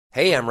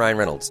Hey, I'm Ryan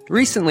Reynolds.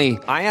 Recently,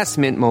 I asked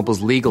Mint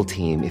Mobile's legal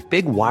team if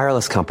big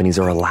wireless companies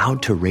are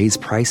allowed to raise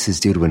prices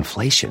due to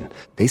inflation.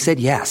 They said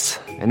yes.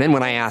 And then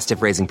when I asked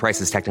if raising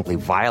prices technically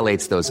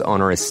violates those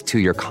onerous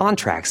two-year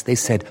contracts, they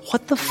said,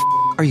 "What the f***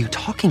 are you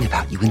talking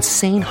about, you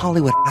insane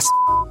Hollywood ass?"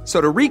 So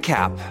to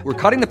recap, we're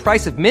cutting the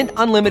price of Mint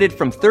Unlimited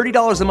from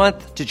 $30 a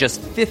month to just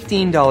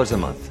 $15 a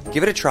month.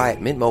 Give it a try at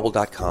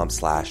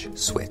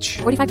mintmobile.com/switch.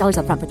 $45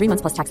 up front for 3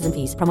 months plus taxes and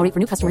fees. Promo rate for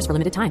new customers for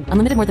limited time.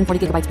 Unlimited more than 40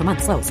 gigabytes per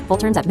month. Slows full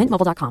terms at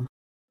mintmobile.com.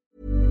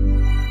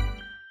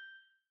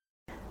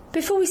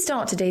 Before we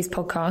start today's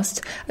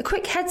podcast, a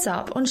quick heads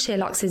up on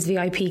SheerLuxe's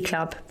VIP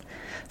Club.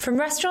 From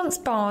restaurants,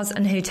 bars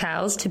and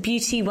hotels to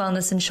beauty,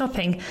 wellness and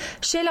shopping,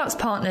 SheerLuxe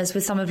partners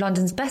with some of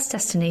London's best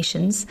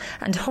destinations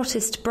and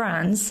hottest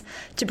brands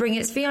to bring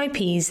its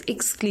VIPs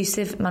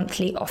exclusive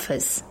monthly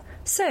offers.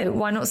 So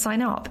why not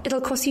sign up?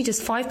 It'll cost you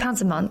just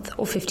 £5 a month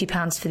or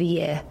 £50 for the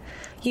year.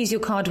 Use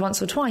your card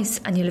once or twice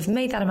and you'll have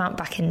made that amount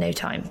back in no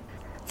time.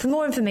 For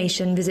more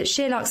information, visit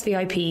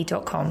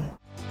SheerLuxeVIP.com.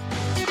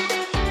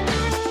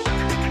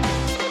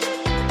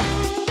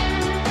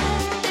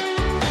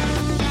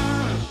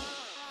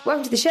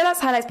 Welcome to the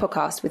SheerLuxe Highlights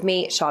podcast with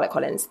me, Charlotte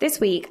Collins.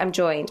 This week, I'm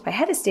joined by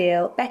Heather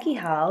Steele, Becky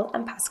Hull,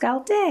 and Pascal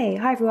Day.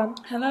 Hi, everyone.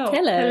 Hello.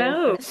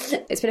 Hello.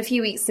 It's been a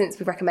few weeks since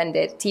we've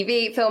recommended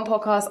TV, film,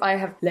 podcasts. I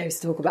have loads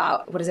to talk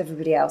about. What has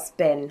everybody else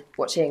been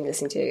watching,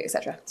 listening to,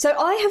 etc.? So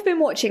I have been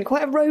watching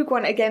quite a rogue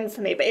one again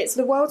for me, but it's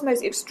The World's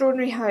Most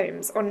Extraordinary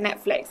Homes on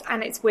Netflix,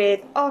 and it's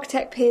with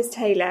architect Piers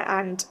Taylor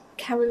and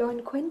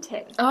Caroline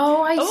Quentin.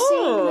 Oh, I've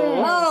seen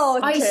this. Oh,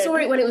 I saw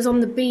it when it was on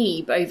the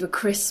Beeb over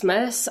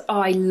Christmas.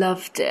 I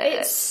loved it.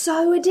 It's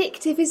so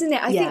addictive, isn't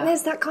it? I think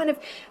there's that kind of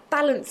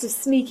balance of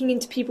sneaking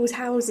into people's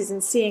houses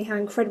and seeing how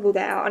incredible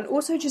they are, and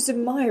also just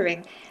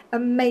admiring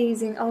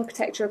amazing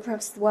architecture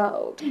across the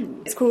world.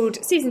 It's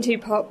called Season 2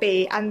 Part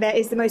B, and there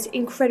is the most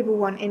incredible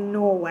one in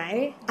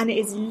Norway, and it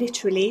is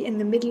literally in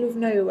the middle of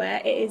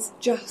nowhere. It is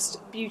just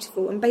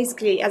beautiful, and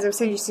basically, as I was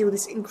saying, you see all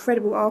this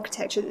incredible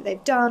architecture that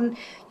they've done.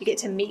 You get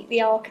to meet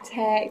the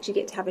architect, you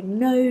get to have a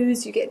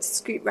nose, you get to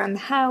scoot around the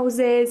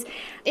houses.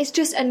 It's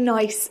just a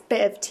nice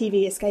bit of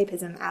TV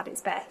escapism at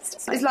its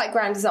best. It's like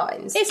Grand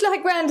Designs. It's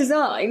like Grand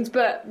Designs,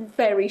 but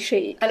very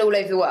chic. And all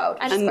over the world.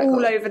 And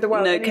all over the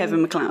world. No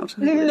Kevin MacLeod.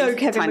 No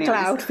Kevin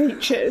MacLeod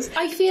features.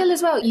 I feel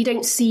as well, you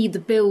don't see the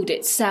build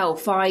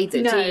itself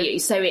either, No. do you?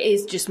 So it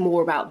is just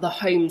more about the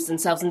homes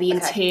themselves and the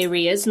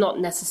interiors, not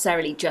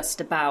necessarily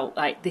just about,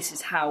 like, this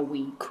is how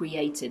we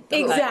created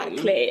the home.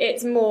 Exactly.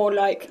 It's more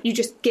like you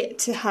just get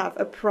to have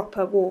a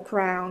proper walk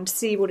around,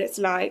 see what it's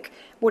like,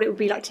 what it would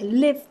be like to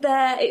live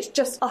there. It's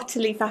just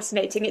utterly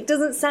fascinating. It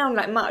doesn't sound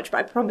like much, but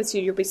I promise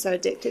you'll be so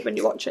addicted when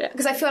you watch it.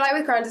 Because I feel like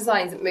with Grand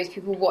Designs that most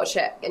people watch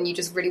it and you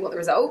just really want the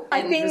result.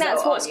 I think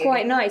that's what's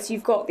quite nice.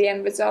 You've got the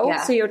end result,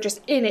 so you're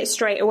just in it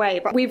straight away.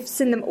 But we've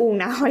seen them all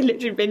now. I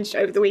literally binged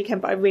over the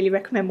weekend, but I really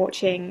recommend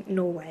watching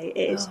Norway.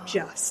 It is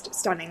just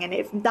stunning. And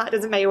if that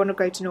doesn't make you want to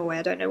go to Norway,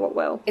 I don't know what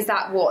will. Is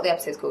that what the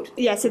episode's called?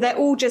 Yeah, so they're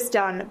all just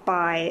done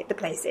by the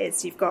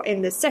places. You've got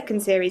in the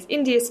second series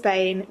India,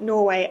 Spain,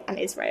 Norway and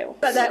Israel.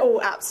 But they're all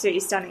absolutely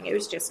stunning. It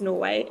was just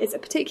Norway is a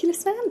particular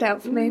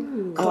standout for me.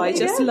 Oh, I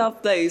just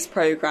love those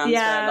programmes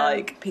where,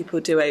 like, people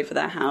do over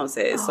their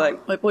houses.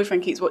 Like, my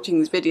boyfriend keeps watching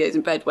these videos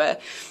in bed where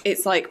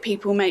it's like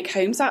people make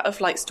homes out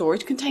of, like,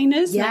 storage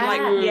containers and,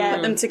 like,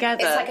 put them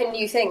together. It's like a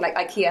new thing, like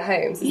IKEA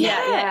homes.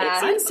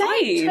 It's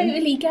insane. I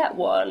totally get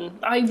one.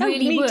 I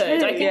really would. too. I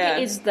think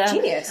it is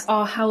Genius.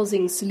 our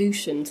housing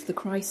solution to the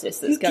crisis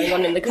that's going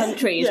on in the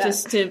country is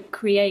just to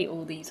create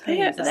all these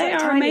homes. They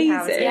are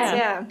amazing.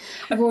 Yeah.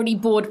 I've already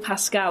bored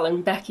Pascal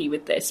and Becky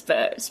with this,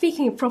 but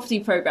speaking of property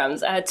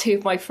programmes, two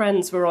of my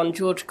friends were on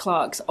George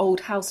Clarke's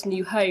Old House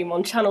New Home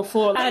on Channel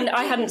 4, and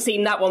I hadn't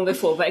seen that one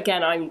before, but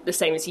again, I'm the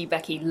same as you,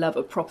 Becky, love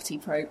a property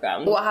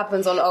programme. What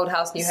happens on Old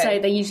House New Home? So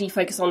they usually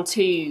focus on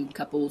two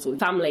couples or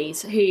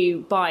families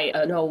who buy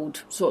an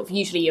old, sort of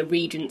usually a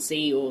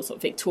Regency or sort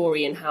of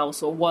Victorian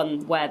house, or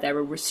one where there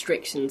are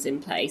restrictions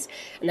in place,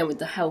 and then with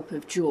the help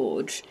of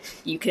George,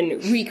 you can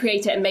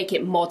recreate it and make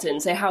it modern,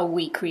 so how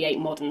we create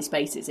modern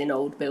spaces in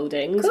old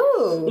buildings.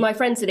 Cool. My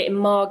friends did it in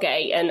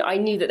Margate, and I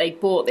knew that they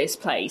bought this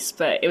place,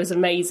 but it was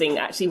amazing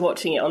actually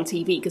watching it on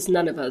TV because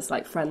none of us,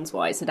 like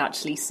friends-wise, had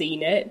actually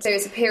seen it. So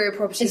it's a period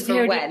property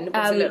from when? What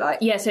does it look like?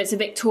 Yeah, so it's a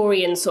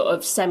Victorian sort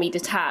of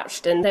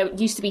semi-detached, and there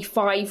used to be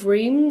 5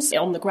 rooms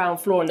on the ground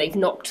floor, and they've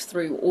knocked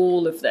through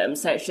all of them,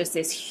 so it's just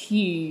this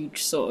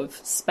huge sort of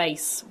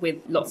space with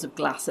lots of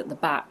glass at the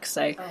back.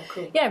 So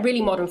yeah,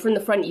 really modern. From the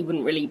front you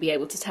wouldn't really be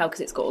able to tell because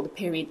it's got all the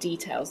period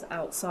details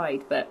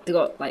outside, but they've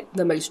got like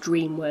the most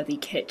dream-worthy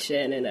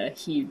kitchen and a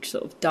huge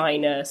sort of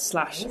diner /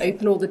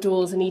 open all the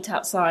doors and eat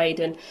outside.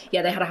 And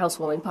yeah, they had a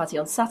housewarming party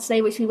on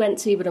Saturday which we went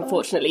to, but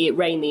unfortunately it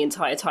rained the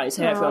entire time,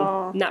 so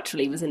everyone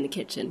naturally was in the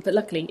kitchen. But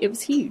luckily, it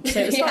was huge, so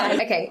it was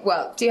fine. Okay,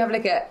 well, do you have a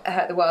look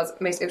at the world's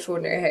most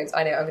extraordinary homes?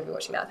 I know I'm going to be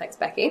watching that. Thanks,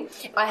 Becky.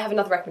 I have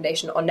another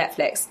recommendation on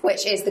Netflix,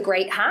 which is The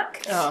Great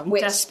Hack. Oh, I'm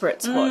desperate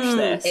to watch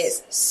this.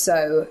 It's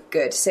so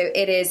good. So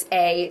it is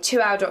a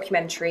 2-hour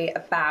documentary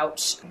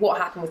about what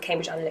happened with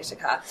Cambridge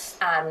Analytica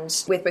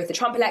and with both the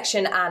Trump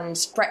election and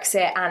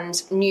Brexit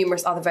and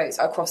numerous other votes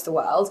across the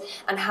world,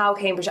 and how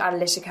Cambridge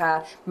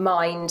Analytica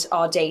mined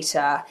our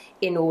data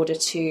in order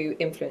to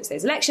influence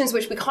those elections,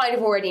 which we kind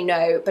of already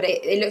know, but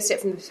it looks at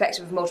it from the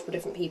perspective of multiple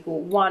different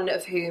people, one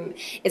of whom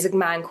is a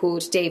man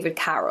called David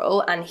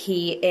Carroll, and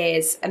he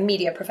is a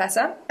media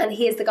professor, and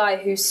he is the guy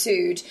who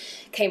sued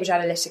Cambridge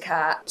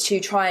Analytica to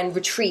try and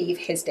retrieve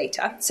his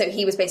data. So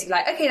he was basically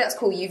like, okay, that's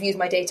cool, you've used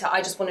my data,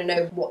 I just want to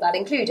know what that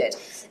included.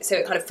 So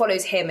it kind of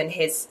follows him and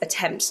his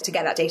attempt to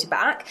get that data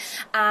back,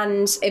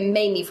 and it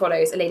mainly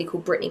follows a lady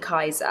called Brittany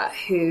Kaiser,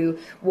 who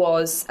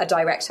was a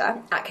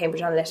director at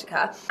Cambridge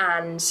Analytica,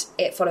 and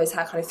it follows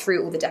her kind of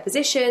through all the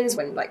depositions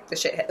when like the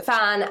shit hit the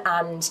fan,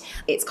 and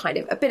it's kind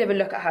of a bit of a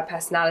look at her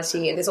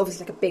personality, and there's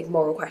obviously like a big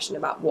moral question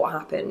about what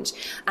happened.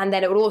 And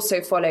then it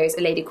also follows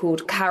a lady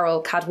called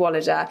Carol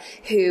Cadwallader,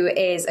 who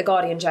is a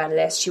Guardian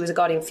journalist. She was a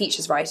Guardian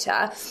features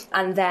writer,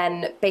 and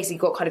then basically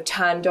got kind of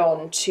turned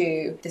on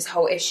to this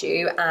whole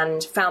issue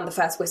and found the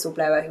first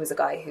whistleblower, who was a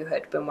guy who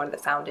had been one of the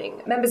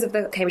founding members of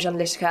the Cambridge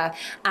Analytica,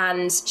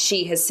 and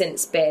she has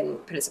since been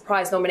Pulitzer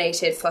Prize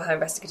nominated for her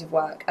investigative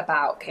work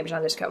about Cambridge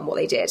Analytica and what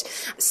they did.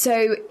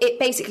 So it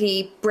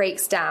basically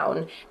breaks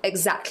down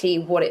exactly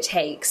what it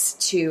takes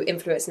to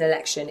influence an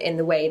election in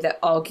the way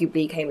that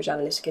arguably Cambridge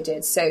Analytica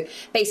did. So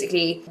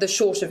basically, the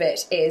short of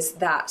it is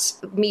that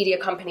media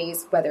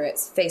companies, whether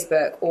it's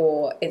Facebook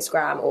or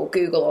Instagram or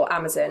Google or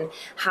Amazon,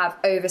 have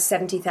over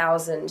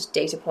 70,000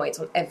 data points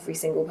on every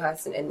single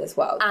person in this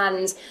world.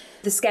 And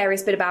the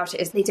scariest bit about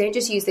it is they don't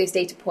just use those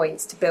data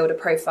points to build a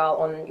profile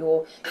on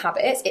your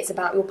habits, it's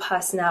about your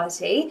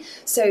personality.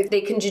 So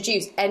they can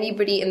deduce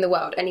anybody in the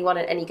world, anyone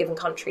in any given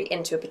country,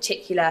 into a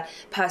particular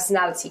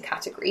personality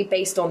category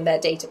based on their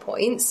data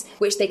points,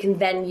 which they can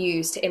then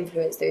use to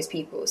influence those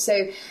people.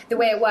 So the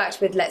way it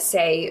worked with, let's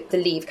say, the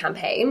Leave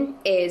campaign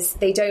is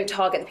they don't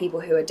target the people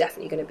who are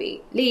definitely going to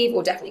be Leave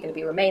or definitely going to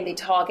be Remain. They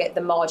target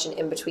the margin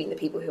in between the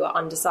people who are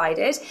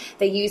undecided.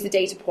 They use the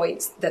data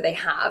points that they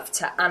have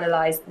to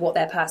analyse what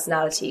their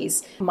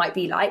personalities might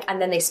be like,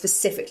 and then they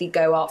specifically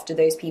go after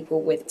those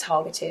people with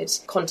targeted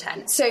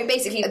content. So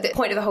basically, the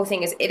point of the whole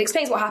thing is it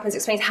explains what happens,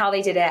 explains how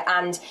they did it,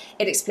 and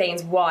it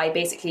explains why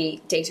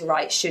basically data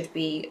rights should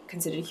be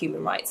considered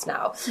human rights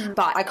now.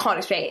 But I can't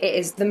explain it. It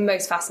is the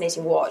most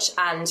fascinating watch,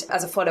 and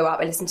as a follow-up,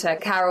 I listened to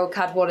Carol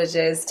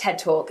Cadwallader's TED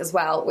Talk as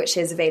well, which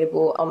is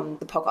available on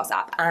the podcast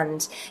app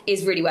and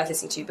is really worth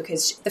listening to,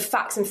 because the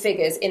facts and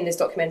figures in this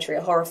documentary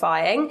are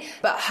horrifying,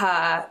 but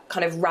her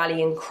kind of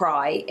rallying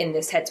cry in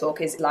this TED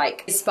Talk is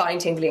like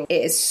spine-tingling.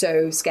 It is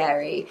so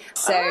scary.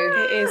 So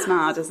it is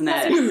mad, isn't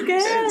it? It's scary.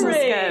 It does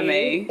scare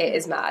me. It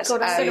is mad.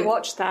 God, I should have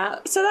watched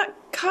that. So that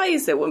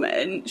Kaiser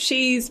woman,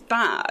 she's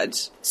bad.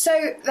 So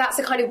that's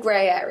a kind of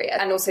grey area,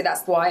 and also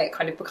that's why it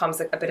kind of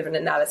becomes a bit of an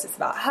analysis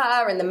about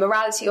her and the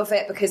morality of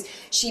it, because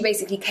she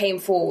basically came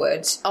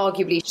forward,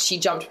 arguably she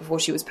jumped before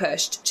she was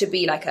pushed, to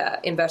be like a,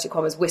 inverted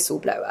commas,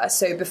 whistleblower.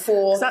 So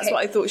before... That's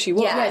what I thought she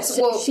was. Yeah,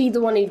 well, she the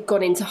one who'd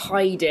gone into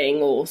hiding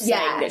or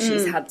saying that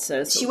she's had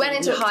to she went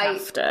into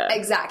hiding.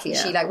 Exactly.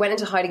 Yeah. She like went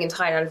into hiding in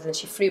Thailand, and then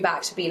she flew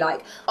back to be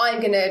like, I'm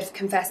going to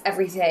confess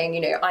everything, you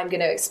know, I'm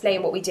going to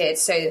explain what we did,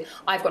 so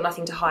I've got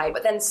nothing to hide.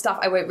 But then stuff,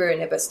 I won't ruin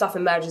it, but stuff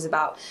emerges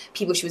about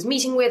people she was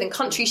meeting with and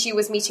countries she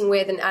was meeting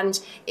with, and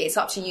it's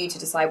up to you to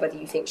decide whether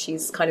you think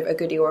she's kind of a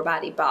goodie or a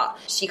baddie, but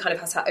she kind of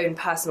has her own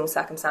personal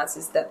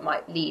circumstances that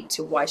might lead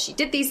to why she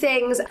did these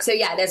things. So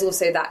yeah, there's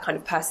also that kind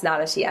of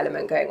personality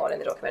element going on in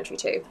the documentary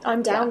too.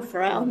 I'm down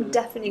for it. I'm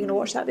definitely going to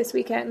watch that this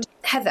weekend.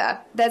 Heather,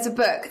 there's a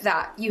book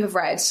that you have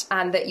read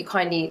and that you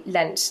kindly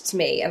lent to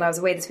me, and I was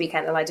away this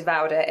weekend and I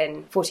devoured it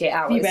in 48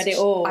 hours. You read it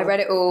all? I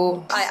read it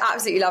all. I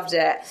absolutely loved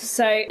it.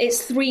 So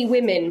it's Three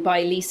Women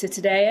by Lisa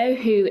Taddeo,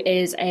 who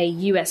is a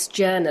US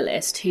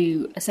journalist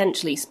who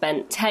essentially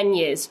spent 10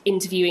 years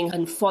interviewing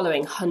and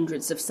following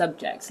hundreds of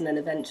subjects, and then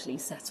eventually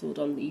settled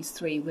on these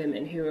three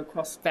women who are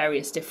across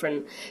various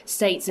different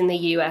states in the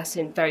US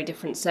in very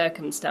different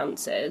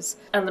circumstances.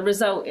 And the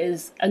result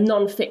is a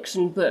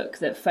non-fiction book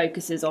that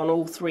focuses on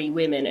all three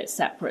women at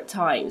separate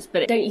times.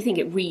 But don't you think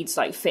it reads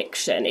like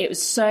fiction? It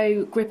was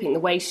so gripping. The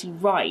way she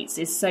writes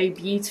is so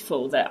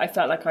beautiful that I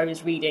felt like I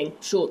was reading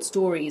short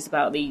stories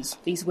about these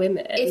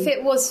women. If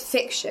it was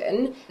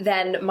fiction,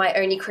 then my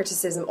only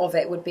criticism of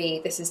it would be,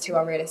 this is too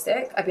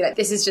unrealistic. I'd be like,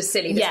 this is just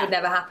silly. This would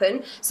never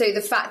happen. So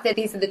the fact that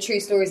these are the true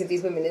stories of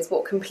these women is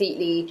what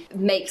completely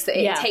makes it,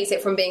 it takes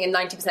it from being a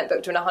 90%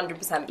 book to an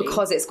 100%,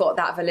 because it's got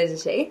that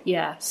validity.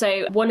 Yeah.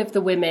 So one of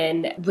the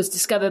women was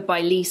discovered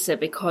by Lisa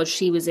because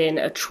she was in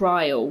a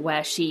trial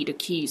where she'd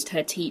accused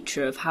her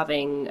teacher of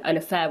having an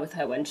affair with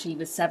her when she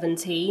was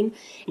 17.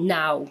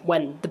 Now,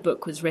 when the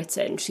book was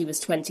written, she was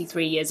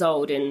 23 years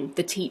old, and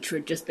the teacher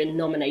had just been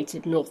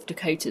nominated North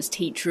Dakota Writer's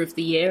Teacher of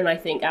the Year. And I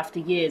think after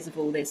years of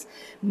all this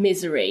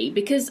misery,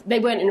 because they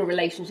weren't in a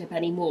relationship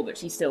anymore, but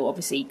she still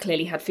obviously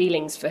clearly had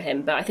feelings for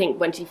him. But I think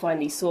when she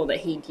finally saw that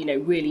he'd,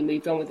 really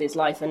moved on with his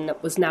life and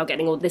was now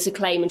getting all this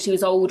acclaim, and she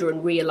was older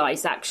and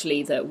realised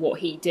actually that what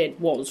he did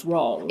was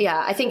wrong.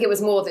 Yeah, I think it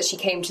was more that she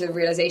came to the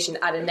realisation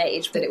at an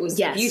age that it was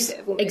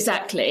abusive.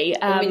 Exactly.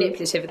 Or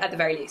manipulative at the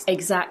very least.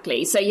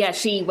 Exactly. So, yeah,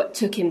 she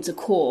took him to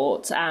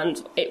court,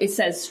 and it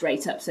says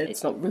straight up, so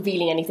it's not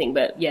revealing anything,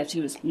 but, yeah,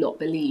 she was not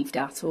believed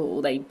at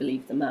all. They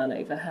believed the man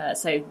over her.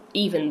 So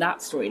even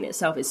that story in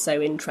itself is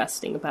so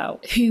interesting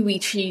about who we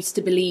choose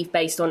to believe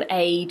based on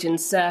age and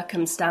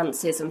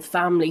circumstances and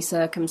family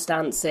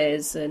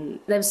circumstances. And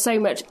there's so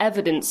much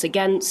evidence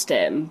against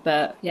him,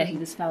 but, yeah, he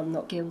was found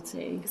not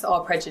guilty. It's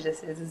our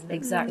prejudices, isn't it?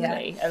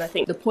 Exactly. Yeah. And I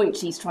think the point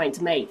she's trying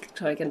to make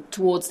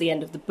towards the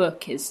end of the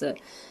book is that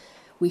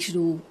we should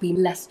all be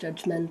less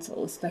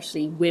judgmental,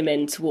 especially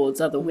women towards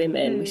other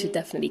women. We should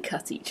definitely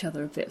cut each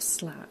other a bit of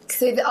slack.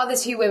 So the other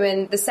two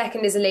women, the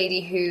second is a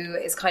lady who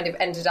is kind of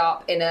ended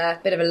up in a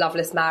bit of a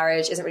loveless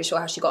marriage, isn't really sure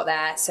how she got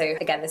there. So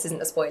again, this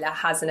isn't a spoiler,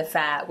 has an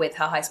affair with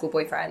her high school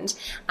boyfriend.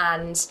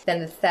 And then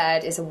the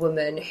third is a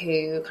woman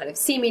who kind of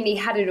seemingly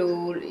had it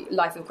all,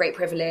 life of great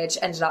privilege,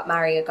 ended up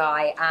marrying a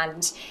guy.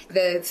 And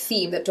the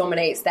theme that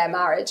dominates their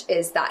marriage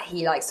is that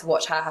he likes to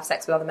watch her have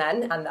sex with other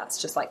men. And that's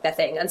just like their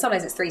thing. And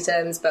sometimes it's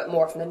threesomes, but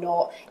more often than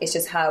not, it's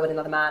just her with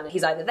another man.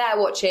 He's either there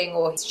watching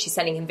or she's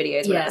sending him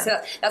videos. Yeah.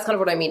 So that's kind of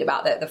what I mean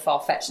about the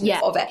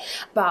far-fetchedness of it.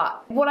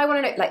 But what I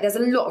want to know, like, there's a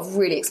lot of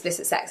really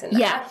explicit sex in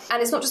there. Yeah.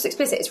 And it's not just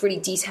explicit, it's really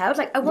detailed.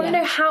 Like, I want to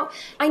know how...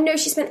 I know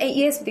she spent 8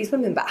 years with these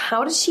women, but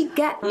how does she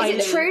get...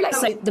 Is it true? Like,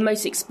 so the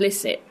most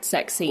explicit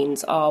sex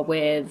scenes are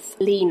with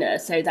Lena.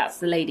 So that's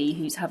the lady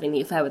who's having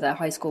the affair with her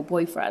high school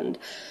boyfriend.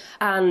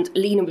 And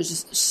Lena was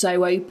just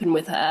so open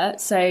with her.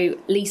 So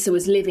Lisa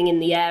was living in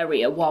the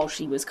area while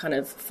she was kind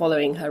of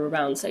following her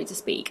around, so to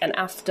speak. And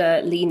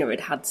after Lena had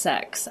had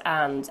sex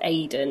and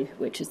Aidan,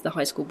 which is the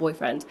high school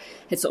boyfriend,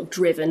 had sort of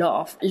driven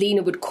off,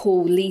 Lena would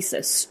call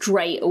Lisa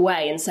straight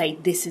away and say,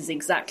 this is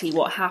exactly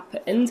what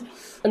happened.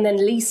 And then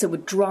Lisa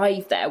would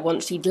drive there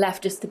once she'd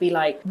left just to be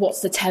like,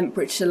 what's the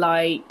temperature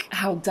like?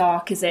 How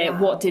dark is it?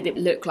 Wow. What did it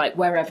look like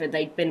wherever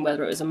they'd been,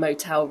 whether it was a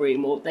motel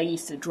room or they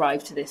used to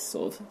drive to this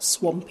sort of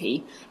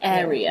swampy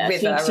area.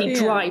 She'd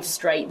drive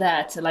straight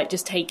there to like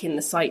just take in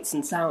the sights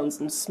and sounds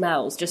and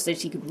smells just so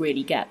she could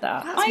really get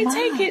that. I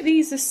take it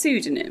these are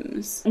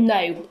pseudonyms.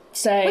 No.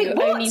 So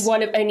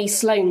only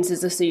Sloane's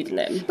is a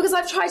pseudonym. Because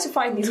I've tried to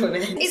find these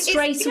women.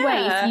 Straight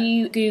away, if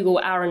you Google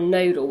Aaron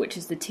Nodal, which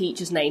is the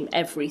teacher's name,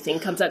 everything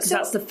comes up, because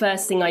that's the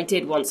first thing I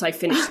did once I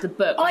finished the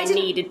book. I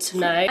needed to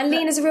know. And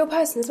Lena's a real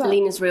person as well.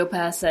 Lena's a real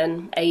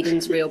person.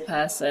 Aidan's a real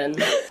person.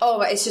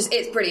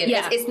 It's brilliant.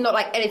 Yeah. It's not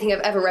like anything I've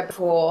ever read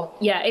before.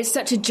 Yeah, it's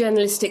such a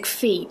journalistic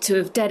feat to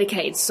have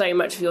dedicated so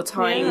much of your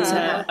time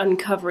to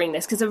uncovering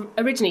this. Because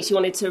originally she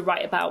wanted to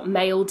write about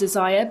male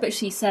desire, but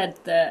she said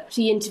that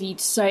she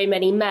interviewed so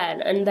many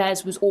men and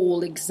theirs was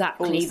all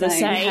exactly the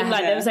same. Yeah.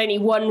 Like there was only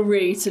one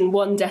route and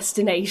one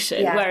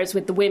destination, whereas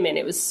with the women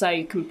it was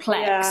so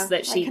complex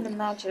that she... I can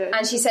imagine.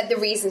 And she said the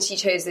reason she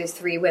chose those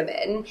three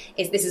women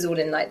is, this is all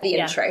in like the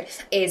intro,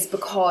 is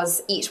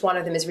because each one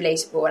of them is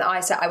relatable. And I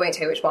said, I won't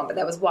tell you which one, but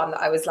there was one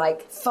that I was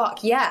like,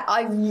 fuck yeah,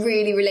 I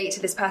really relate to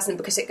this person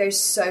because it goes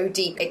so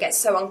deep. It gets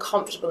so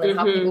uncomfortable in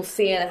how people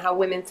feel and how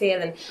women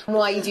feel and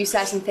why you do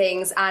certain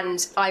things.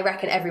 And I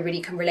reckon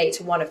everybody can relate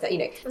to one of them.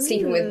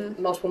 Sleeping with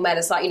multiple men,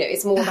 it's like,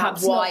 it's more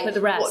perhaps about why... Not for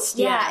the rest.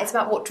 It's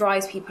about what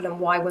drives people and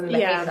why women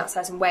behave in that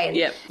certain way. And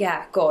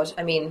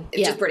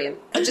it's just brilliant.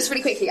 And just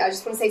really quickly, I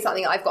just want to say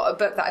something. I've got a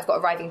book that I've got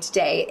arriving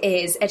today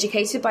is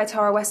Educated by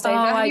Tara Westover.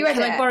 Have you read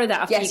it? Can I borrow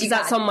that after you? Because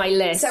that's on my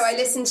list. So I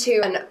listened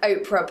to an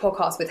Oprah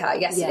podcast with her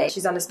yesterday.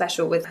 She's done a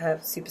special with her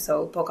Super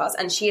Soul podcast,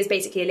 and she is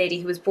basically a lady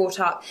who was brought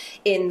up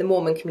in the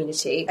Mormon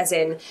community, as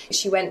in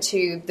she went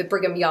to the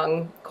Brigham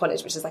Young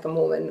College, which is like a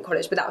Mormon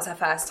college, but that was her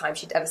first time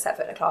she'd ever set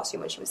foot in a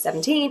classroom when she was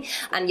 17.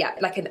 And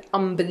like an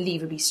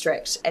unbelievably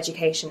strict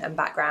education and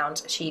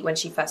background. When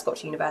she first got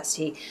to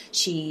university,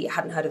 she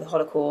hadn't heard of the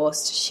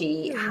Holocaust.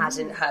 She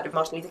hadn't heard of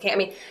Martin Luther King. I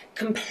mean,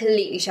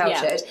 completely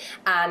sheltered.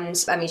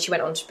 And I mean, she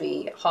went on to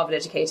be Harvard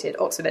educated,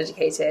 Oxford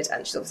educated,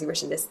 and she's obviously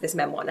written this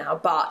memoir now.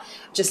 But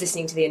just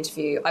listening to the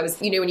interview, I was,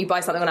 when you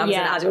buy something on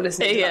Amazon as you're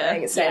listening to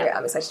something, so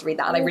I'm excited to read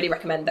that. And I really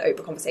recommend the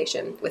Oprah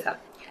conversation with her.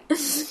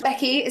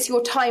 Becky, it's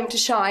your time to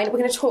shine. We're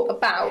going to talk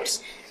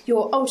about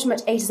your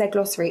ultimate A to Z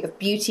glossary of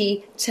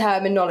beauty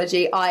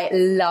terminology. I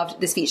loved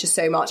this feature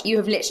so much. You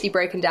have literally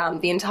broken down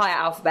the entire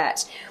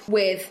alphabet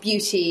with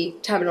beauty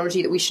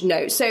terminology that we should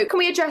know. So can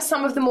we address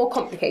some of the more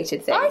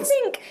complicated things? I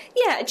think,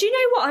 do you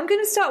know what? I'm going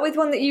to start with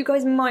one that you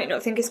guys might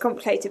not think is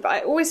complicated, but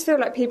I always feel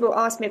like people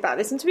ask me about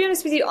this. And to be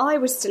honest with you, I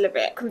was still a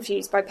bit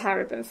confused by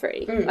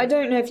paraben-free. I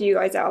don't know if you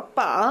guys are,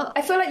 but...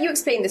 I feel like you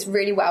explained this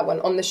really well when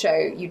on the show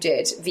you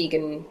did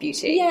vegan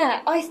beauty.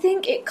 Yeah, I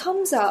think it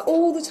comes up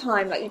all the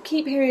time. Like, you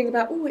keep hearing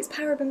about, it's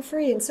paraben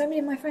free, and so many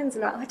of my friends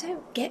are like, I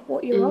don't get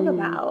what you're on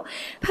about.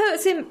 Put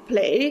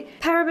simply,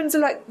 parabens are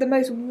like the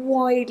most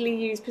widely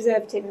used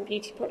preservative in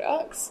beauty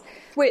products,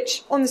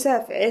 which on the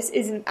surface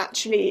isn't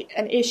actually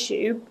an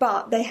issue,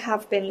 but they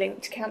have been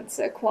linked to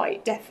cancer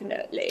quite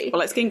definitely. Or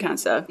like skin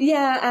cancer.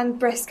 Yeah, and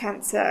breast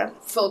cancer.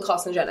 Full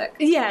carcinogenic.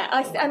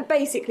 Yeah, and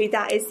basically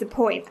that is the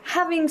point.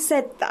 Having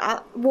said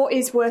that, what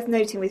is worth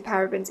noting with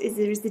parabens is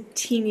there is the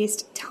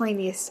teeniest,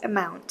 tiniest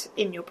amount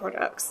in your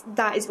products.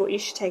 That is what you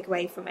should take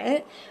away from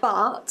it.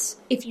 But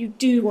if you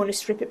do want to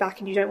strip it back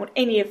and you don't want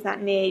any of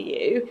that near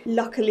you,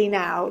 luckily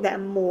now there are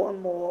more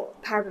and more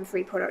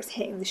paraben-free products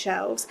hitting the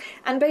shelves.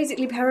 And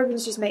basically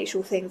parabens just make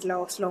sure things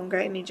last longer.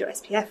 It means your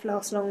SPF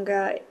lasts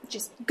longer. It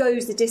just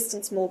goes the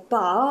distance more,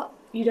 but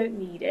you don't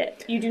need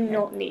it. You do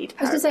not need parabens.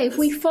 I was going to say, if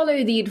we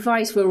follow the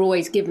advice we're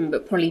always given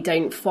but probably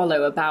don't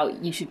follow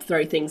about you should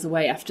throw things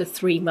away after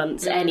 3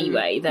 months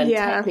anyway, then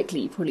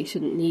technically you probably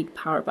shouldn't need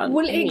parabens.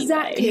 Well, anyway.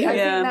 exactly. I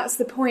think that's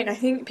the point. I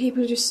think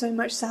people are just so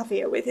much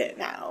savvier with it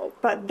now.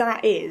 But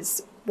that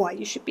is why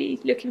you should be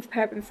looking for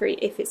paraben-free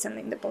if it's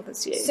something that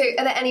bothers you. So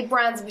are there any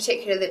brands in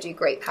particular that do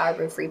great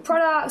paraben-free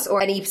products,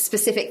 or any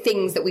specific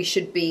things that we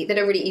should be, that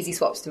are really easy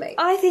swaps to make?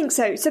 I think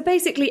so. So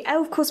basically,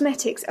 e.l.f.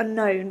 Cosmetics are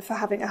known for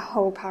having a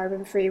whole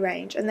paraben-free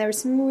range, and there are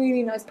some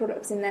really nice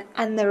products in there,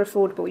 and they're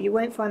affordable. You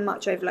won't find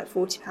much over like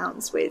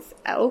 £40 with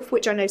e.l.f.,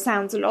 which I know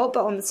sounds a lot,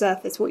 but on the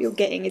surface what you're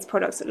getting is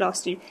products that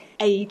last you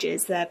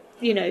ages. They're,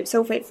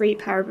 sulfate-free,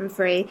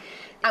 paraben-free.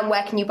 And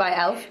where can you buy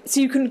e.l.f.? So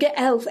you can get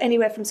e.l.f.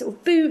 anywhere from sort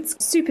of Boots,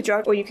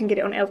 Superdrug, or you can get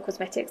it on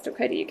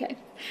elfcosmetics.co.uk.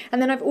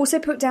 And then I've also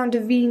put down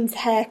Davines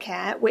Hair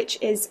Care, which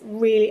is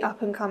really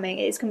up and coming.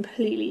 It is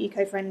completely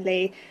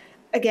eco-friendly.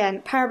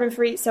 Again,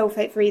 paraben-free,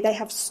 sulfate-free. They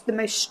have the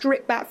most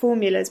stripped-back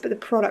formulas, but the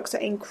products are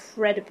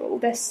incredible.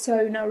 They're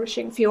so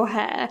nourishing for your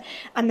hair,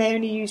 and they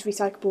only use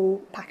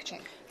recyclable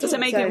packaging. Does it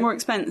make it more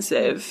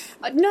expensive?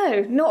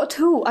 No, not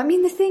at all. I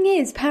mean, the thing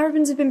is,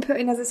 parabens have been put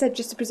in, as I said,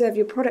 just to preserve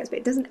your products, but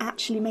it doesn't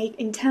actually make,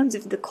 in terms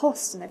of the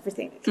cost and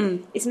everything,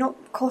 it's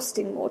not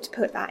costing more to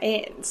put that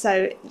in,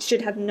 so it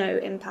should have no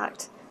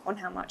impact on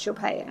how much you're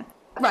paying.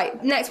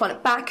 Right, next one.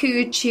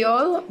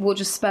 Bakuchiol. We'll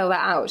just spell that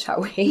out,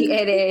 shall we?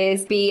 It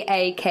is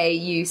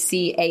Bakuchiol.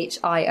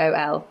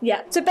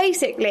 Yeah. So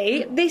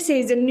basically, this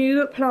is a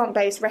new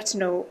plant-based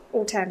retinol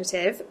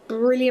alternative.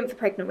 Brilliant for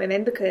pregnant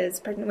women, because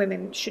pregnant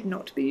women should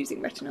not be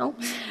using retinol.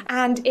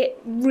 And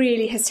it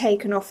really has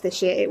taken off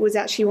this year. It was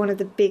actually one of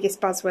the biggest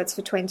buzzwords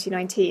for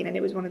 2019, and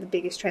it was one of the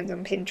biggest trends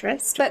on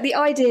Pinterest. But the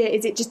idea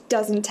is it just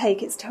doesn't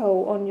take its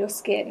toll on your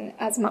skin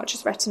as much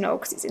as retinol,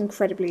 because it's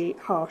incredibly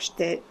harsh,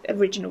 the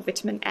original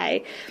vitamin A.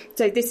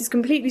 So this is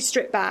completely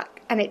stripped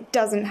back, and it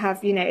doesn't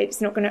have,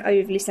 it's not going to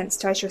overly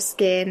sensitise your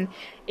skin.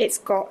 It's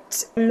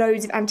got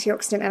loads of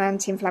antioxidant and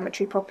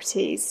anti-inflammatory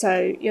properties,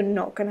 so you're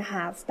not going to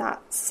have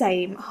that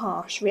same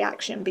harsh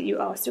reaction, but you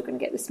are still going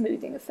to get the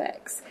smoothing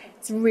effects.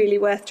 It's really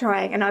worth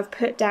trying, and I've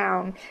put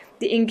down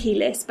the Inky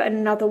list, but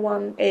another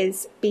one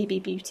is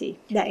BB Beauty.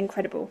 They're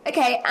incredible.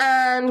 Okay,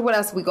 and what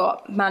else have we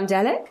got?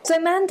 Mandelic? So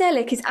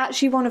Mandelic is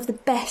actually one of the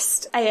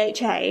best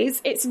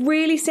AHAs. It's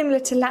really similar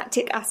to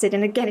lactic acid,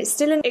 and again, it's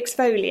still an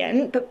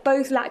exfoliant, but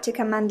both lactic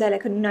and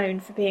Mandelic are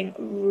known for being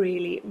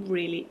really,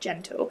 really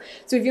gentle.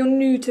 So if you're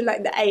new to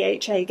like the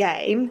AHA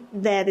game,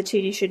 they're the two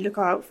you should look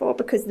out for,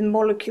 because the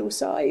molecule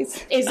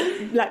size is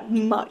like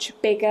much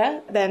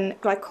bigger than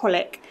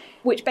glycolic,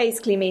 which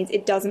basically means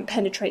it doesn't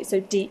penetrate so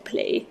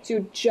deeply. So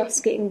you're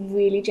just getting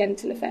really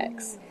gentle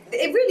effects.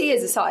 It really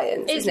is a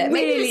science, isn't it?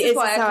 Maybe this is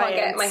why I can't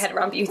get my head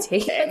around beauty.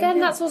 But then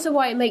that's also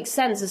why it makes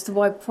sense as to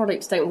why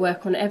products don't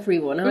work on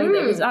everyone either.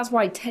 Because that's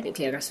why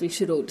technically I guess we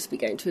should all just be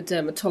going to a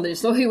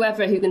dermatologist or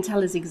whoever who can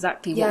tell us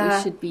exactly what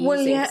we should be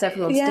using, because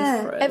everyone's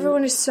different.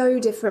 Everyone is so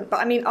different. But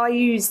I mean, I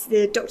use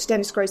the Dr.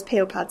 Dennis Gross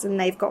peel pads, and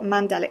they've got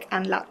Mandelic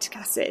and lactic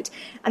acid.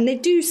 And they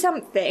do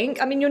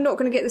something. I mean, you're not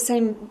going to get the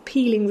same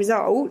peeling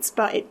results,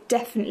 but it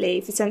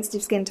definitely, for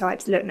sensitive skin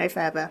types, look no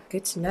further.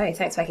 Good to know.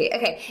 Thanks, Becky.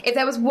 Okay, if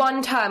there was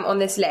one term on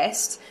this list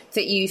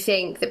that you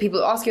think that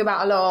people ask you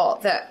about a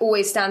lot, that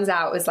always stands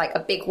out as like a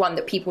big one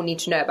that people need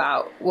to know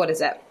about, what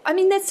is it? I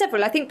mean, there's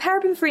several. I think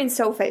paraben-free and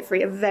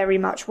sulfate-free are very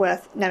much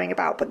worth knowing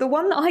about. But the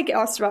one that I get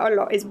asked about a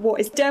lot is what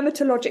is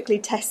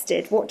dermatologically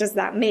tested. What does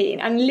that mean?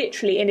 And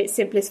literally, in its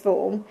simplest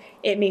form,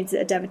 it means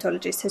that a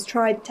dermatologist has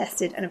tried,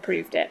 tested and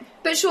approved it.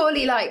 But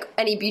surely, like,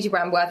 any beauty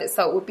brand worth its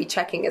salt would be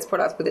checking its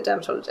products with a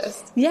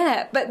dermatologist.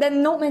 Yeah, but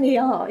then not many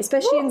are,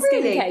 especially in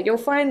skincare. You'll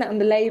find that on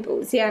the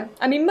labels, yeah.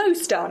 I mean,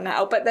 most are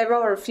now, but there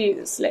are a few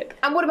that slip.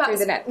 And what about,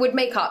 would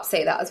makeup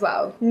say that as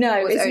well?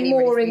 No, it's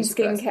more in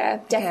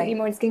skincare. Definitely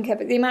more in skincare.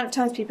 But the amount of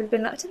times people have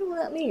been like, I don't know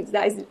what that means.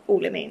 That is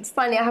all it means.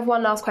 Finally, I have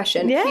one last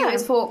question. Yeah. Q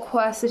is for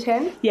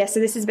quercetin. Yeah, so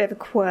this is a bit of a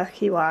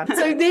quirky one.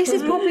 So this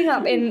is popping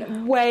up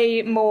in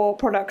way more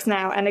products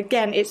now. And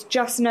again, it's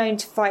just known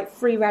to fight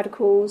free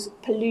radicals,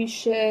 pollution,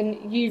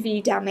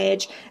 UV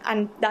damage,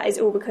 and that is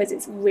all because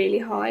it's really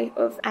high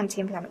of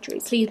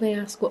anti-inflammatories. Please may I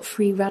ask what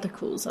free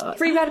radicals are?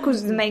 Free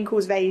radicals are the main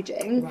cause of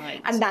ageing,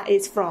 right. And that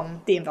is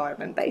from the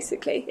environment,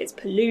 basically. It's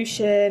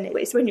pollution,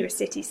 it's when you're a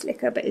city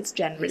slicker, but it's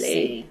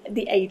generally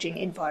the ageing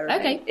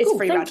environment. Okay, it's cool,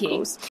 free thank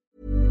radicals.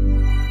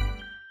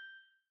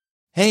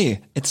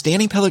 Hey, it's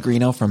Danny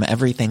Pellegrino from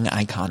Everything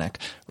Iconic.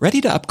 Ready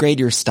to upgrade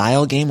your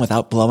style game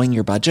without blowing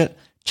your budget?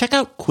 Check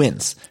out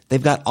Quince.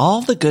 They've got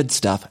all the good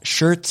stuff,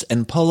 shirts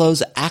and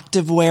polos,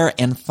 activewear,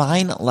 and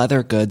fine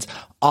leather goods,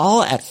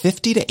 all at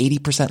 50 to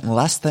 80%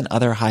 less than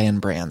other high-end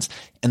brands.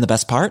 And the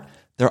best part?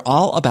 They're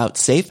all about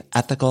safe,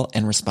 ethical,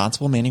 and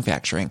responsible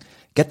manufacturing.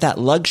 Get that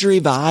luxury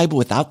vibe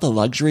without the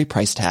luxury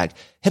price tag.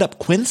 Hit up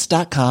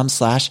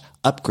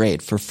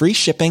quince.com/upgrade for free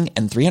shipping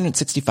and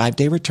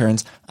 365-day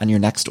returns on your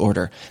next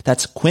order.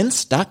 That's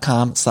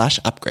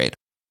quince.com/upgrade.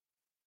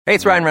 Hey,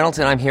 it's Ryan Reynolds,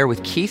 and I'm here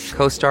with Keith,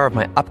 co-star of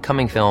my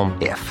upcoming film,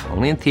 If,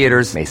 only in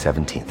theaters May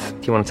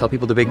 17th. Do you want to tell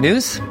people the big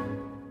news?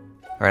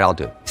 All right, I'll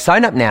do it.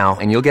 Sign up now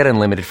and you'll get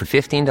unlimited for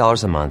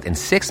 $15 a month and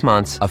 6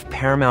 months of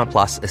Paramount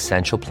Plus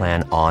Essential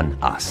Plan on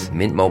us.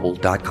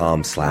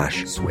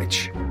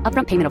 MintMobile.com/switch.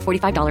 Upfront payment of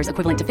 $45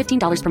 equivalent to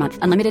 $15 per month.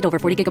 Unlimited over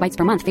 40 gigabytes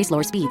per month. Face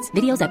lower speeds.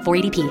 Videos at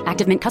 480p.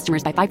 Active Mint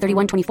customers by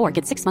 531.24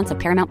 get 6 months of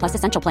Paramount Plus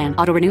Essential Plan.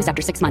 Auto renews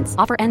after 6 months.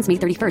 Offer ends May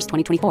 31st,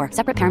 2024.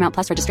 Separate Paramount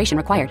Plus registration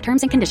required.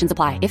 Terms and conditions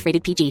apply if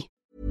rated PG.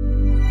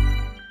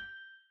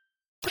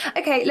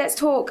 Okay, let's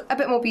talk a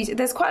bit more beauty.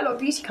 There's quite a lot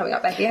of beauty coming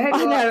up, Becky. I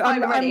know,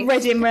 I'm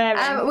ready and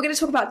raring. We're going to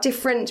talk about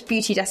different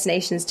beauty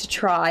destinations to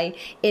try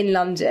in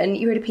London.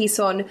 You wrote a piece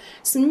on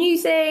some new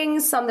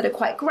things, some that are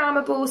quite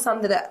grammable,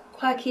 some that are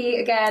quirky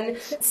again.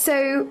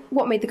 So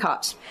what made the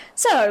cut?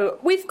 So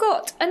we've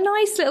got a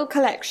nice little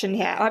collection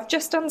here. I've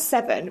just done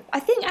 7. I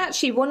think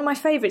actually one of my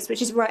favourites,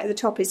 which is right at the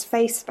top, is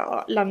Face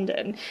Spa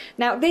London.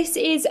 Now this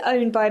is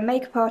owned by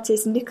makeup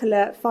artist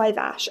Nicola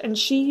Fiveash, and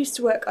she used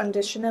to work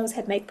under Chanel's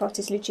head makeup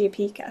artist Lucia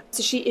Pica.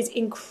 So she is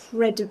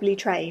incredibly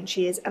trained.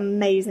 She is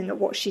amazing at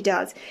what she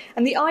does.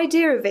 And the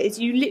idea of it is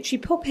you literally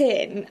pop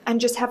in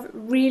and just have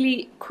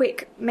really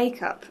quick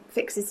makeup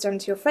fixes done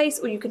to your face,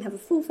 or you can have a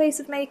full face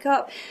of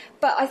makeup.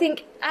 But I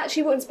think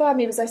actually what inspired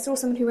me was I saw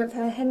someone who went for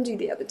her hen do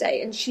the other day,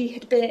 and she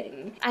had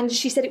been, and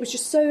she said it was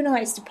just so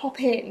nice to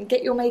pop in,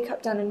 get your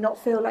makeup done, and not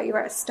feel like you're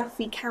at a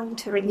stuffy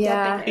counter in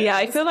Debenhams. Yeah,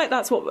 I feel like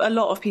that's what a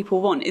lot of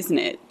people want, isn't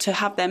it? To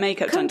have their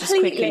makeup done just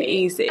quick and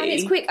easy. And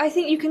it's quick. I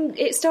think you can.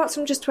 It starts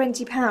from just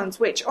 £20,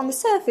 which on the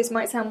surface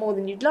might sound more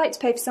than you'd like to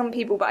pay for some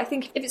people, but I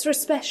think if it's for a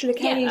special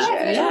occasion,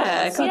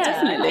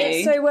 definitely,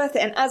 it's so worth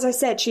it. And as I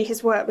said, she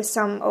has worked with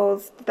some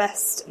of the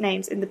best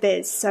names in the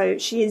biz, so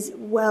she is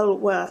well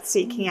worth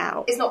seeking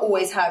out. It's not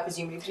always her,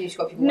 presumably, because you've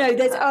got people. No,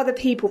 there's other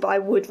people, but I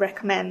would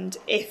recommend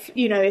if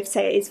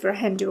say it is for a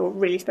hen do or a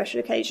really special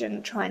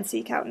occasion, try and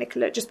seek out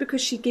Nicola, just because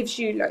she gives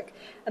you like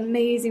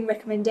amazing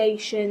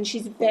recommendations.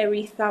 She's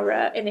very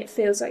thorough, and it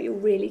feels like you're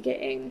really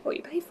getting what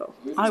you pay for.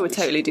 I would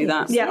totally do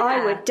that. Yeah,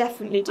 I would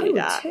definitely do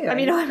that. I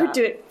mean, I would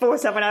do it for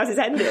someone else's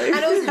hen do.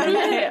 And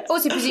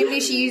also,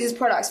 presumably, she uses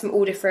products from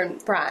all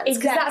different brands.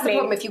 Exactly. Because that's the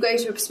problem. If you go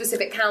to a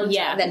specific counter,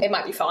 then it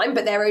might be fine,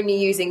 but they're only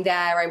using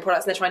their own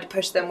products and they're trying to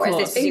push them, whereas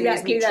this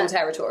is neutral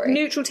territory.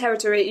 Neutral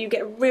territory, you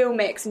get a real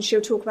mix, and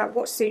she'll talk about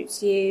what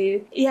suits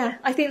you. Yeah,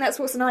 I think that's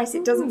what's nice.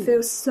 It doesn't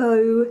feel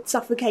so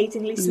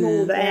suffocatingly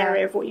small, the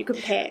area of what you can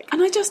pick.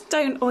 And I just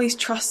don't always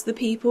trust the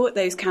people at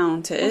those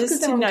counters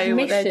to know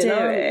what they're doing.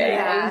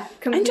 Yeah,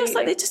 and just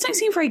like they just don't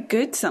seem very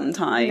good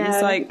sometimes.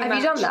 No. Like, have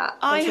you done that?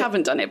 I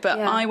haven't done it, but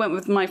I went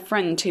with my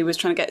friend who was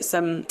trying to get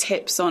some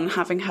tips on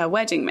having her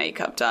wedding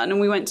makeup done, and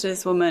we went to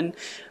this woman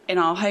in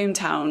our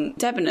hometown,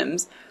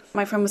 Debenhams.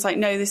 My friend was like,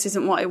 no, this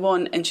isn't what I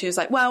want. And she was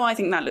like, well, I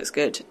think that looks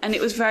good. And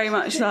it was very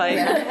much like,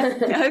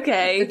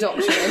 okay.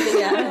 Adoption,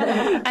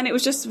 And it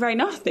was just very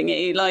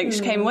nothingy. Like,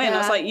 she came away and I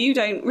was like, you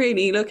don't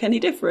really look any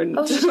different.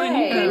 Oh,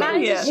 shame.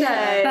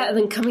 Better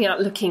than coming out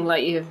looking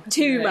like you.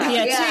 Too much. Too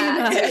much.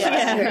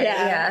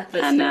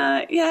 And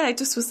it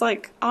just was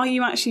like, are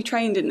you actually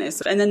trained in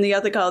this? And then the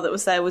other girl that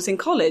was there was in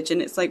college, and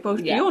it's like, well,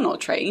 you're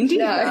not trained.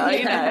 No.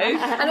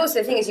 And also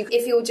the thing is,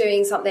 if you're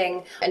doing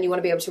something and you want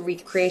to be able to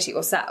recreate it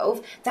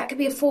yourself, that could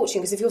be a fortune,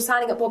 because if you're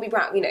standing at Bobbi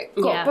Brown,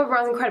 Bobbi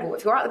Brown's incredible.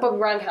 If you're at the Bobbi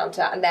Brown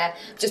counter and they're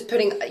just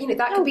putting,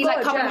 that could be like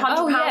a couple of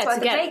 £100 worth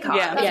of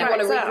makeup. If you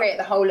want to recreate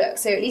the whole look.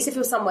 So at least if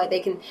you're somewhere,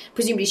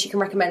 presumably she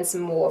can recommend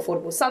some more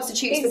affordable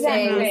substitutes for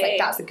things. Like,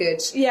 that's a good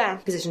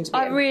position to be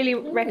in. I really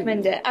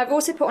recommend it. I've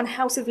also put on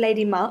House of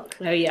Lady Muck.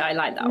 Oh yeah, I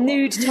like that one.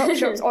 Nude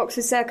Topshops,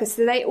 Oxford Circus.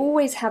 So they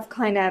always have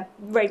kind of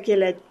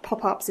regular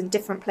pop-ups in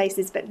different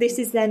places, but this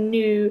is their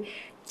new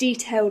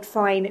detailed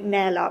fine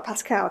nail art.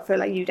 Pascal, I feel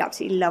like you'd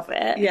absolutely love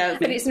it. Yeah.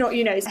 But it's not,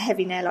 it's a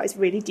heavy nail art. It's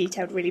really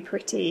detailed, really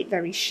pretty,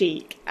 very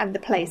chic. And the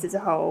place as a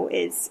whole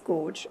is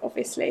gorge,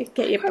 obviously.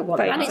 Get your photos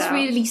and it's out.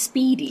 really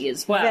speedy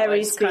as well.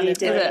 Very speedy.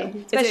 Is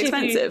it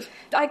expensive?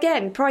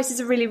 Again, prices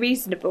are really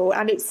reasonable,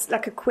 and it's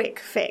like a quick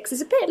fix.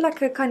 It's a bit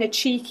like a kind of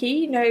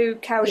cheeky,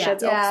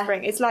 Cowshed's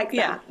Offspring. It's like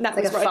that. That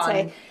was what I'd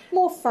say.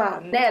 more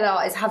fun. Nail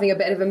art is having a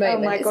bit of a moment.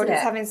 Oh my god, isn't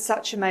it's it? having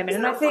such a moment.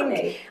 Isn't And that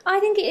funny? I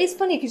think it is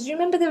funny because you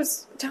remember there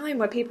was a time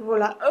where people were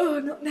like, "Oh,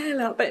 not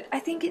nail art," but I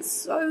think it's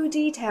so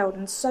detailed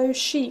and so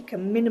chic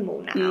and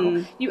minimal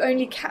now. You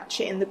only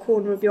catch it in the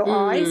corner of your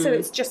eye, so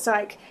it's just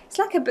like it's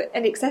like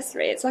an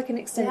accessory. It's like an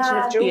extension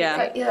of jewellery.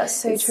 Yeah, that's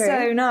so it's true.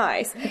 So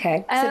nice.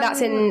 Okay, so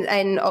that's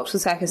in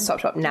Oxford Circus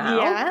Topshop now.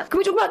 Yeah. Can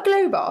we talk about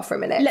Glow Bar for a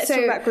minute? Let's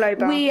talk about Glow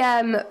Bar. We,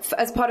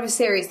 as part of a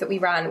series that we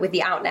ran with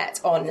the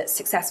Outnet on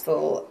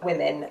successful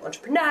women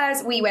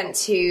entrepreneurs, we went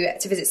to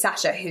visit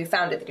Sasha, who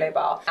founded the Glow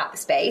Bar at the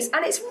space,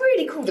 and it's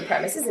really cool, the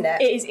premise, isn't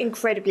it? It is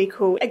incredibly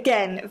cool.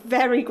 Again,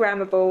 very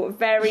grammable,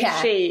 very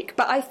chic.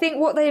 But I think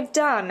what they've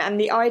done and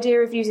the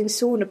idea of using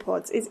sauna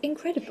pods is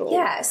incredible.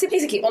 Yeah, so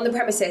basically on the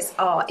premises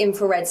are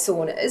infrared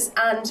saunas,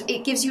 and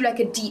it gives you like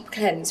a deep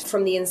cleanse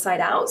from the inside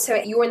out. So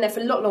you're in there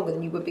for a lot longer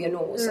than you would be a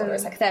normal sauna.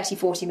 It's like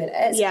 30-40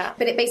 minutes. Yeah.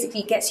 But it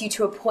basically gets you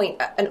to a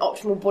point, an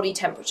optimal body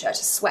temperature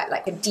to sweat,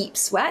 like a deep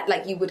sweat,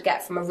 like you would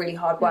get from a really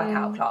hard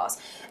workout class.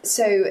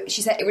 So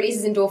she said it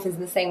releases endorphins in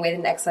the same way that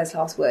an exercise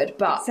class would,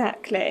 but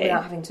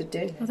without having to do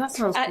it. Well, that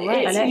sounds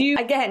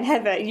great. Again,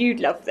 Heather, you'd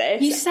love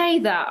this. You say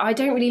that. I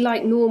don't really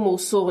like normal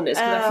saunas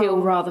because I feel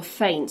rather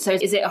faint. So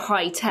is it a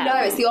high temp?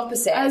 No, it's the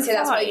opposite. Oh, so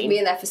that's why you can be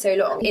in there for so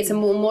long. It's a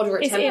more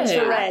moderate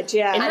temperature. Infrared,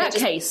 yeah. In that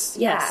case,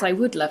 yes, I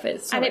would love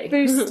it. Sorry. And it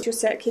boosts your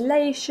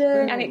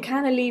circulation and it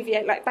can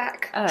alleviate like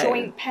back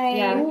joint pain.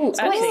 Yeah. It's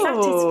quite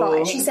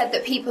satisfying. She said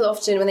that people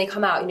often, when they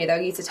come out,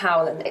 they'll use a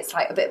towel and it's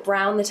like a bit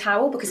brown, the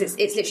towel, because it's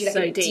literally like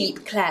So a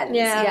deep cleanse.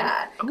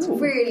 Yeah. It's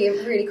really,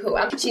 really cool.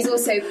 And she's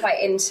also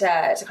quite into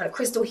kind of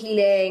crystal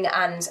healing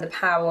and the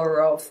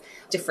power of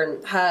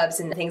different herbs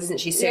and things, isn't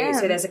she, Sue?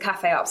 So there's a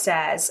cafe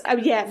upstairs. Oh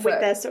yeah, with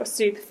their sort of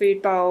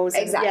superfood bowls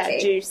and Yeah.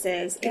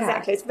 juices.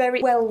 Exactly. It's a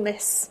very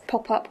wellness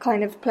pop-up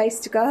kind of place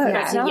to go.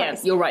 It's nice. Yeah,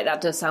 you're right,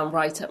 that does sound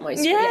right up my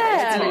street.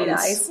 Yeah. It's really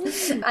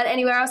nice. And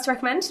anywhere else to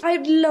recommend?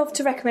 I'd love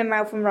to recommend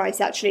Ralph and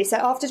Rice, actually. So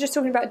after just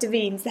talking about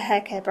Davines, the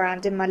hair care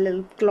brand, in my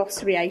little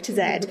glossary A to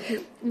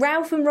Z,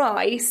 Ralph and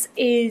Rice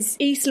is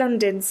East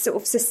London's sort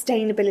of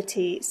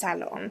sustainability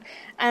salon.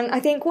 And I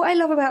think what I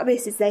love about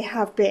this is they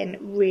have been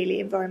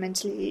really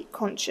environmentally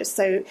conscious.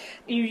 So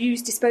you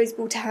use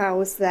disposable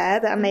towels there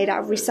that are made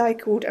out of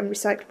recycled and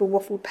recyclable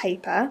waffled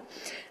paper.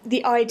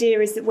 The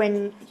idea is that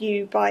when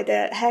you buy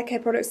the hair care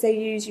products they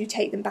use, you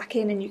take them back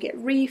in and you get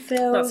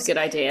refills. That's a good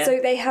idea. So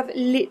they have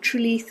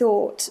literally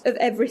thought of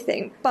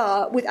everything,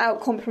 but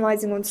without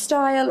compromising on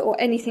style or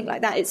anything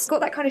like that. It's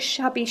got that kind of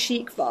shabby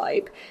chic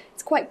vibe.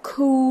 It's quite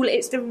cool.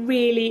 It's a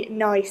really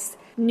nice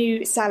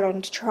new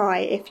salon to try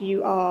if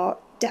you are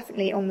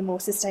definitely on the more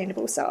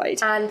sustainable side.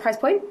 And price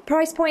point?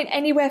 Price point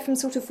anywhere from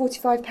sort of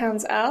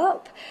 £45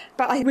 up,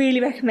 but I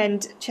really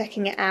recommend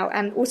checking it out.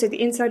 And also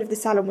the inside of the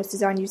salon was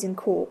designed using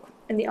cork,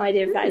 and the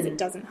idea of that is it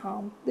doesn't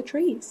harm the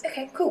trees.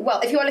 Okay, cool. Well,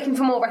 if you are looking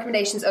for more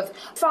recommendations of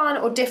fun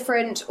or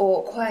different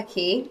or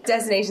quirky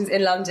destinations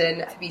in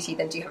London for beauty,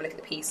 then do have a look at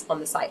the piece on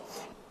the site.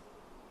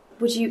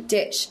 Would you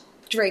ditch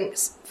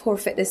drinks for a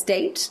fitness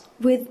date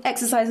with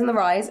exercise on the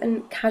rise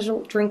and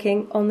casual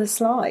drinking on the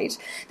slide?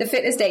 The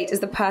fitness date is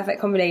the perfect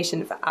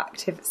combination for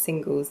active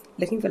singles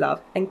looking for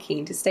love and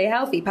keen to stay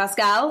healthy.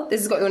 Pascal,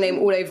 this has got your name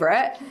all over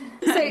it.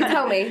 So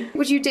tell me,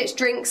 would you ditch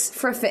drinks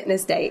for a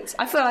fitness date?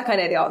 I feel like I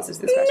know the answer to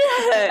this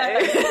question. No.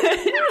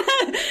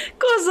 Of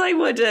course I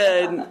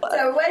wouldn't.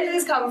 So where did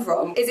this come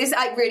from? Is this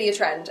like really a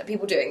trend? Are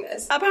people doing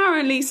this?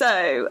 Apparently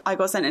so. I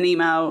got sent an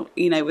email,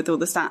 with all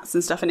the stats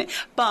and stuff in it.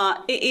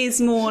 But it is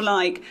more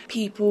like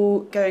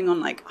people going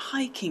on like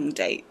hiking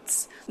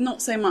dates.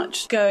 Not so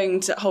much going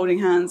to holding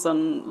hands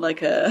on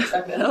like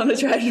on a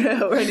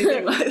treadmill or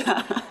anything like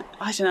that.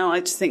 I don't know, I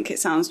just think it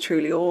sounds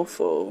truly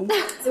awful.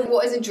 So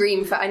what is a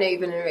dream for, I know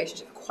you've been in a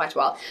relationship for quite a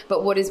while,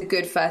 but what is a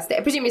good first date?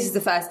 I presume this is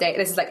the first date,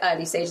 this is like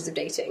early stages of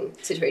dating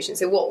situation,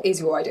 so what is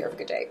your idea of a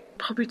good date?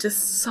 Probably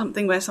just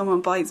something where someone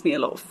buys me a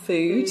lot of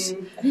food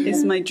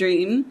is my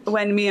dream.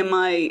 When me and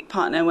my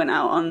partner went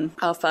out on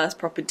our first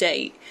proper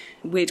date,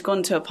 we'd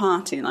gone to a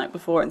party the night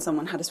before and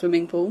someone had a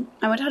swimming pool.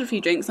 And we'd had a few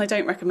drinks, and I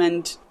don't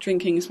recommend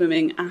drinking and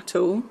swimming at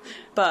all,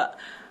 but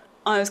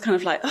I was kind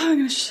of like, I'm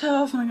going to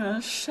show off and I'm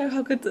going to show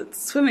how good at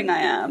swimming I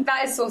am.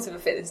 That is sort of a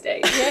fitness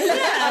date.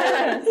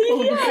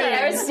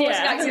 There is sporting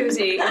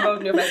activity involved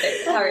in your first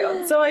date. Carry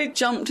on. So I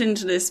jumped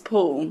into this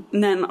pool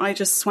and then I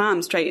just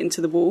swam straight into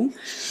the wall.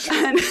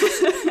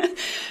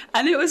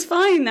 And it was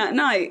fine that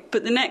night.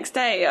 But the next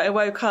day I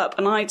woke up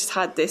and I just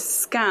had this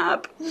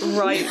scab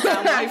right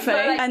down my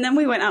face. And then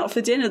we went out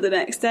for dinner the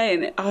next day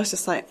and I was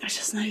just like, I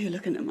just know you're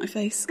looking at my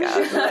face, scab.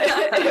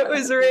 It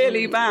was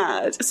really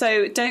bad.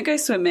 So don't go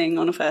swimming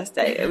on a first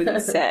date, I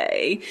would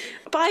say.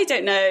 But I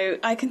don't know.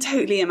 I can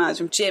totally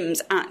imagine gyms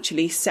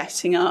actually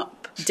setting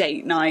up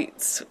date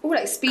nights. All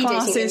like speed dating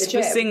in the classes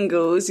gym. for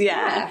singles,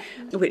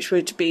 which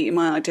would be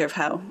my idea of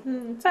hell.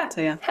 Fair.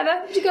 So, yeah.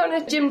 Heather, did you go on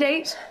a gym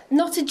date?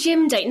 Not a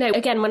gym date, no.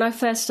 Again, when I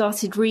first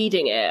started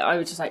reading it, I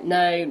was just like,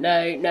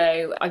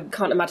 no. I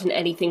can't imagine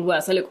anything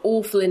worse. I look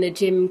awful in a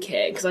gym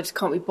kit because I just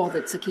can't be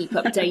bothered to keep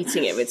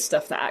updating it with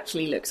stuff that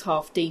actually looks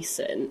half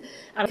decent.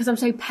 And because I'm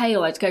so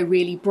pale, I'd go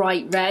really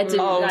bright red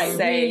and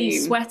really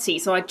sweaty,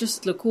 so I'd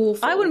just look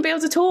awful. I wouldn't be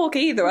able to talk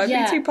either. I'd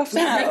be too puffed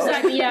out.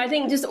 Exactly, yeah. I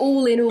think just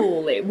all in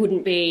all, it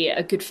wouldn't be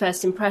a good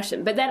first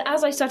impression. But then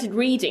as I started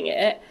reading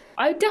it,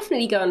 I would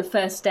definitely go on a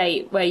first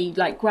date where you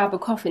like grab a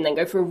coffee and then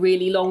go for a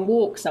really long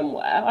walk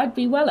somewhere. I'd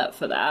be well up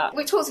for that.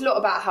 We talked a lot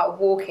about how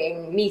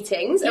walking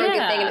meetings are a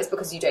good thing, and it's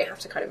because you don't have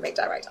to kind of make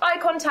direct eye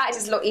contact.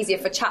 It's a lot easier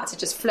for chat to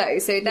just flow.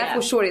 So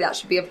therefore, surely that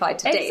should be applied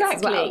to dates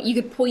as well. You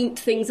could point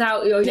things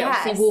out. You're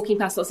obviously walking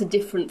past lots of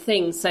different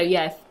things. So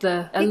yeah,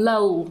 if a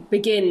lull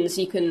begins,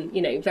 you can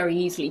very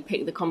easily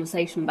pick the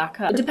conversation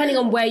back up. And depending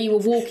on where you were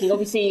walking,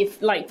 obviously, if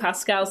like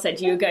Pascal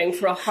said, you were going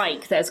for a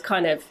hike, there's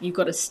kind of you've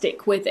got to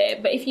stick with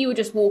it. But if you were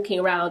just walking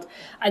around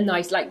a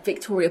nice like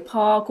Victoria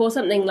Park or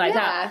something like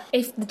that,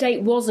 if the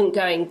date wasn't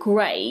going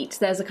great,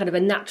 there's a kind of a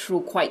natural,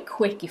 quite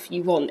quick, if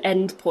you want,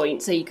 end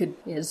point, so you could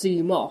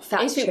zoom off.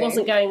 That's if true. It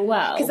wasn't going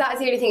well, because that's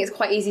the only thing. It's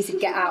quite easy to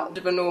get out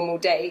of a normal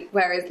date,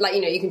 whereas like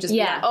you can just be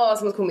like, oh,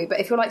 someone's calling me. But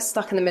if you're like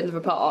stuck in the middle of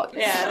a park,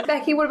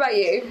 Becky, what about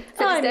you?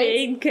 I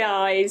mean,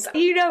 guys,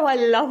 I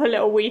love a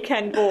little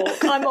weekend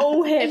walk. I'm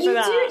all here for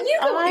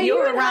that.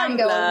 You're a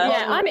rambler.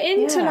 Yeah, I'm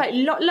into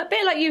a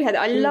bit like you, Heather.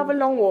 I love a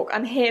long walk.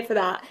 I'm here for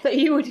that. But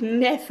you would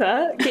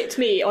never get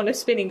me on a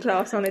spinning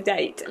class on a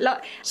date.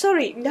 Like,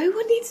 sorry, no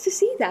one needs to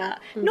see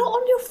that. Not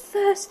on your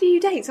first few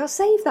dates. I'll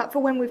save that for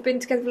when we've been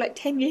together for like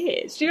 10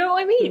 years. Do you know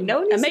what I mean? No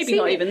one needs to see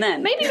not even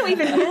then. Maybe not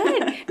even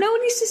then. No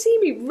one needs to see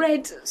me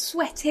red,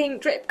 sweating,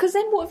 drip. Because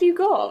then what have you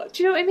got?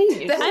 Do you know what I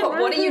mean?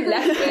 What are you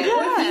left with?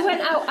 If you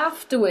went out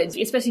afterwards,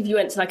 especially if you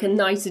went to like a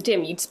nicer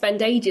gym, you'd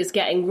spend ages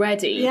getting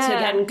ready to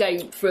then go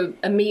for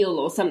a meal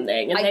or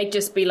something, and they'd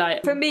just be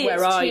like, for me,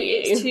 where are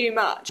you? It's too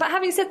much. But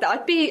having said that,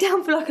 I'd be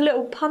down for like a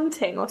little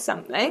punting or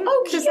something.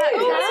 Oh, cute. That's a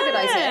good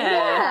idea.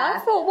 Yeah, I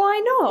thought,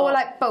 why not? Or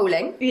like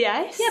bowling.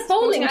 Yes. Yeah,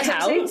 bowling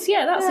counts.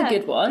 Yeah, that's a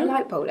good one. I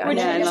like bowling.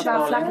 I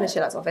love flag in the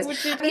Sherlock's office.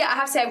 I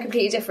have to say I'm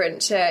completely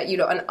different to you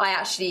lot, and I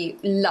actually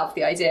love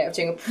the idea of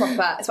doing a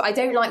proper... So I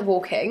don't like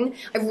walking.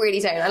 I really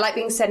don't. I like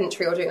being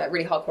sedentary or doing like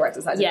really hardcore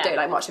exercise. I don't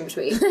like much in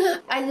between.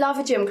 I love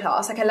a gym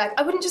class.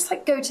 I wouldn't just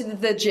like go to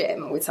the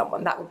gym with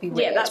someone. That would be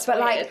weird. Yeah, but weird.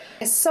 Like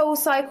a Soul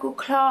Cycle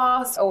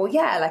class or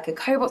like a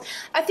Cobalt.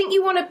 I think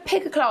you want to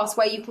pick a class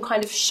where you can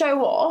kind of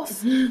show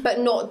off but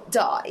not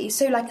die.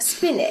 So like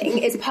spinning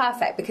is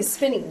perfect because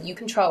spinning you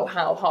control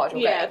how hard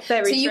you're going.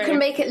 Very so you can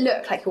make it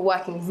look like you're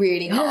working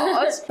really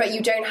hard, but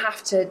you don't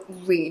have to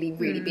really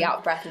be out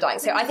of breath and dying.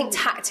 So I think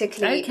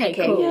tactically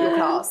picking your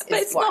class is But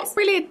it's wise. not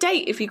really a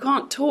date if you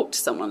can't talk to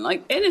someone.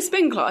 Like in a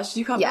spin class,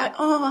 you can't be like,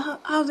 oh,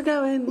 how's it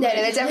going? No,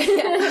 they're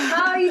definitely.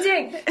 How are you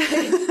doing?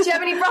 Do you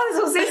have any brothers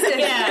or sisters?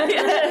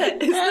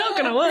 It's not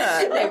going to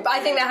work. No, but I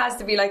think there has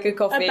to be like a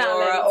coffee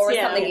or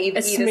something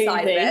either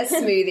side of it. A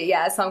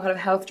smoothie, some kind of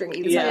health drink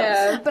either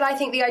side. But I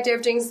think the idea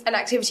of doing an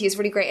activity is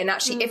really great. And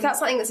actually, if that's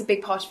something that's a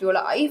big part of your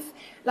life,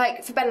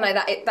 like for Ben and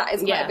I, that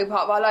is quite a big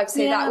part of our life.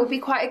 So that would be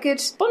quite a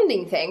good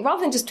bonding thing,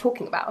 rather than just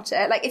talking about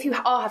it. Like if you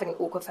are having an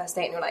awkward first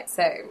date and you're like,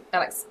 so I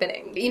like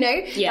spinning,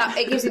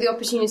 it gives you the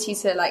opportunity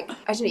to like,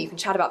 I don't know, you can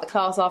chat about the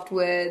class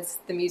afterwards,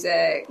 the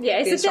music. Yeah,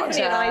 it's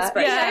definitely an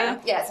icebreaker.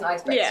 Yeah, it's an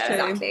icebreaker. Yeah,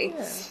 exactly.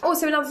 Yeah.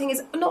 Also, another thing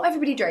is not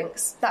everybody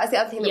drinks. That is the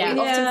other thing that we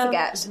often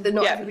forget, that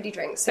not everybody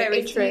drinks. So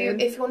if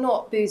you're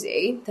not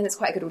boozy, then it's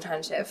quite a good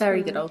alternative.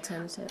 Very good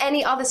alternative.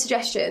 Any other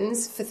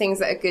suggestions for things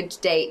that are good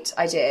date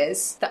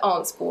ideas that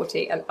aren't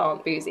sporty and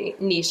aren't boozy?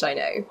 Niche, I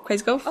know.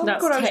 Crazy golf? Oh,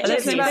 that's I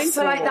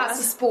feel like that's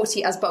as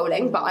sporty as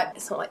bowling, but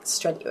it's not like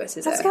strenuous,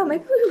 is it? Pascal,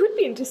 maybe we would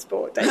be into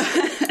sport, don't you?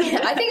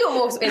 I think you're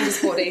more into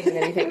sport dating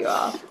than you think you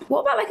are.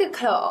 What about like a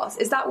class?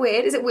 Is that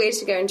weird? Is it weird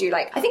to go and do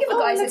like... I think if a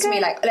guy said to me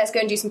like, let's go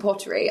and do some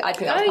pottery, I'd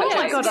think that's quite Oh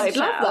my god, I'd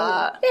love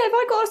that. Yeah, if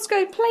I got us to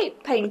go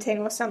plate painting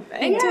or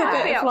something. Do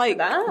a bit of like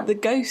that. the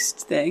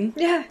ghost thing.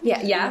 Yeah.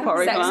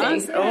 Pottery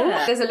class.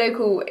 Oh. There's a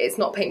local, it's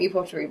not Paint Me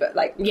Pottery, but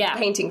like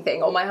painting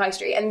thing on my high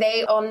street. And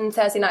they, on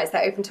Thursday nights,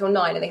 they're open till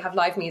 9 and they have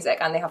live music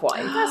and they have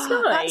wine. That's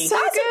nice.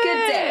 That's a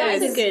good day.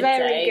 That's a good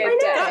day.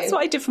 That's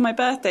what I did for my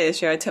birthday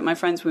this year. I took my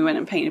friends, we went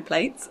and painted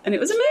plates, and it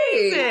was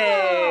amazing.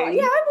 Oh,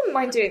 yeah, I wouldn't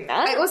mind doing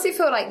that. I also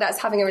feel like that's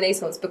having a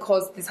renaissance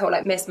because this whole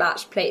like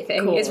mismatched plate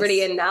thing is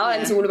really in now,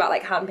 and it's all about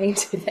like hand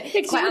painted.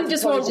 You wouldn't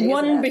just want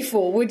one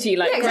before, would you?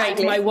 Like,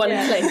 great, my one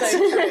plate. So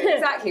true.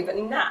 Exactly, but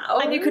now...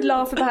 And you could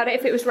laugh about it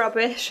if it was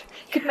rubbish.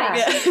 You could make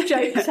some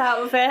jokes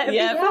out of it. It'd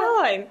be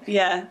fine.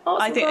 Yeah,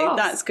 I think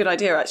that's a good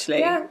idea, actually.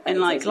 Yeah, and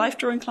like life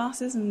drawing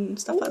classes and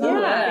stuff like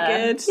that.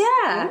 That'd be good.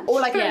 Yeah.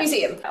 Or like a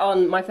museum.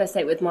 On my first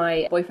date with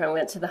my boyfriend, we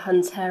went to the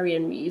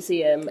Hunterian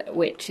Museum,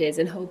 which is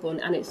in Holborn,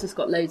 and it's just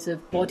got loads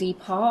of body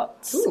parts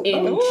art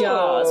in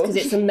jars because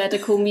it's a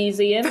medical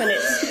museum and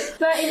it's.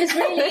 But it was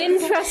really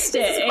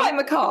interesting. It's quite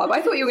macabre.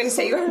 I thought you were going to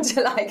say you went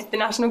to like the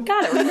National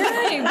Gallery.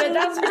 No, but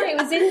that's why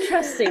it was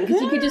interesting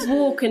because you could just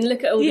walk and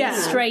look at all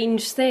these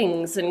strange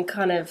things and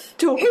kind of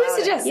talk about it. Who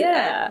suggested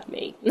that?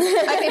 Me.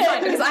 Okay,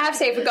 fine. Because I have to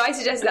say, if a guy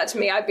suggested that to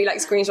me, I'd be like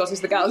screenshotting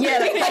to the girls. Yeah,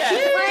 like,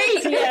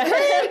 great. Yeah.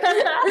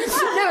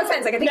 No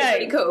offence, like I think it's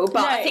really cool,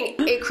 but I think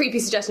a creepy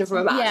suggestion from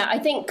a man. Yeah, I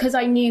think because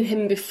I knew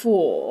him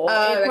before,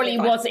 it probably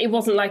it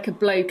wasn't like a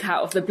bloke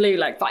out of the blue,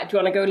 like, do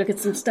you want to go look at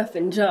some stuff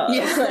in jars?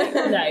 Yeah. Like,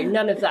 no,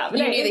 none of that. But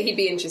you knew that he'd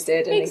be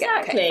interested.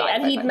 Exactly,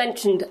 and he'd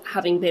mentioned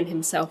having been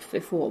himself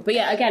before. But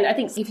yeah, again, I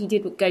think if you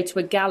did go to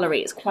a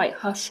gallery, it's quite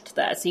hushed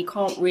there, so you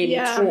can't really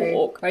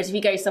talk. Whereas if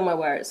you go somewhere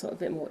where it's sort of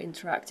a bit more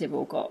interactive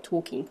or got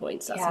talking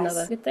points, that's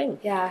another good thing.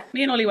 Yeah.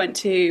 Me and Ollie went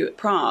to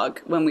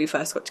Prague when we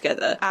first got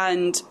together,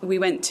 and we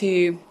went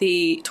to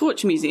the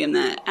Torture Museum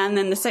there and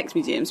then the Sex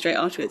Museum straight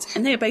afterwards,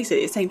 and they are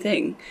basically the same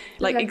thing,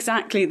 like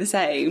exactly the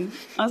same.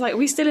 I was like, are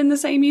we still in the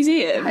same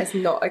museum? That's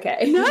not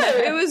okay. No,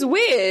 it was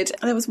weird.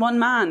 There was one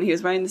man, he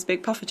was wearing this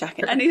big puffer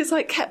jacket, and he was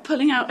like kept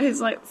pulling out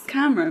his like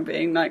camera and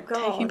being like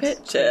taking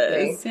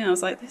pictures. Yeah, I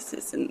was like, this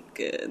isn't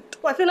good.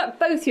 Well, I feel like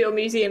both your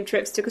museum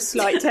trips took a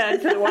slight turn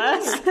for the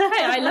worse.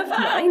 Hey, I loved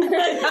mine.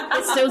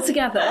 It's still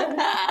together.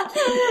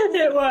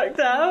 It worked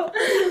out.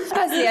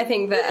 Personally, I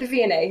think that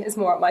V&A is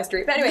more up my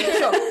street. But anyway,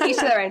 sure, each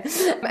to their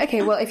own.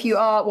 Okay, well, if you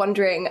are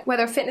wondering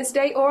whether a fitness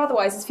day or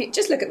otherwise,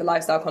 just look at the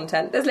lifestyle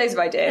content. There's loads of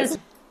ideas.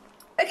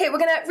 Okay, we're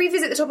going to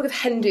revisit the topic of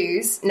hen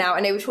do's now.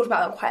 I know we've talked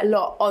about them quite a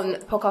lot on the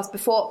podcast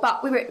before,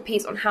 but we wrote a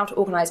piece on how to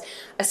organise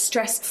a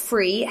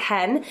stress-free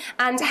hen.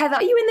 And Heather,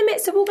 are you in the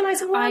midst of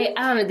organising one? I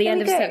am, at the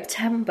end of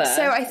September.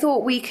 So I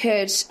thought we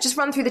could just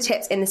run through the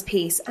tips in this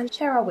piece and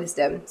share our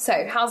wisdom.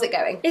 So, how's it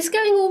going? It's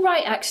going all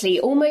right, actually.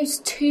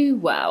 Almost too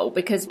well,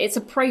 because it's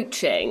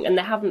approaching and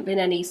there haven't been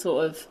any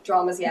sort of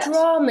dramas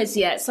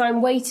yet. So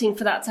I'm waiting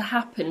for that to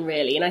happen,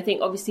 really. And I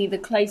think, obviously, the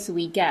closer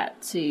we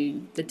get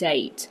to the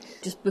date,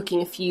 just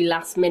booking a few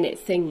last-minute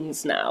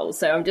things now.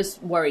 So I'm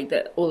just worried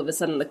that all of a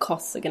sudden the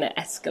costs are going to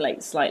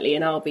escalate slightly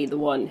and I'll be the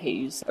one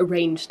who's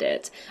arranged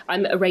it.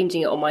 I'm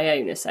arranging it on my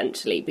own,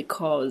 essentially,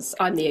 because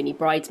I'm the only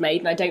bridesmaid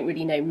and I don't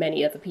really know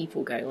many other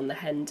people going on the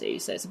hen do,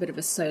 so it's a bit of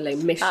a solo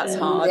mission. That's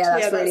hard. Yeah,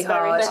 that's really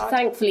hard. But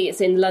thankfully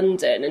it's in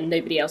London and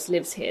nobody else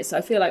lives here, so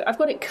I feel like I've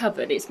got it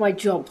covered. It's my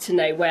job to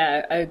know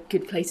where are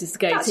good places to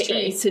go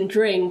eat and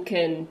drink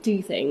and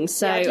do things.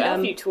 So I'd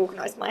love you to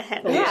organise my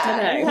hen.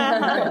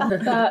 I know.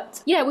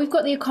 But yeah, we've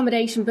got the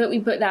accommodation, but we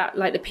booked that,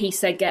 like the piece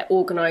said, get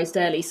organised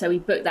early, so we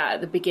booked that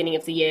at the beginning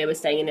of the year. We're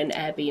staying in an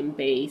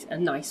Airbnb, a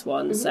nice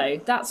one, so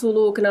that's all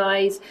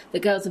organised. The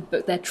girls have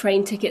booked their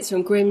train tickets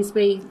from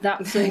Grimsby,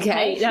 that's all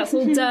paid, that's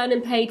all done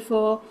and paid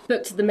for.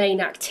 Booked the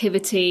main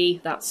activity,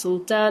 that's all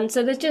done.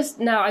 So there's just,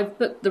 now I've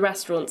booked the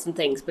restaurants and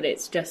things, but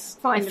it's just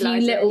a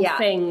few little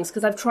things,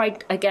 because I've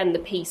tried, again, the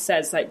piece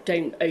says, like,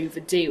 don't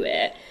overdo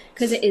it,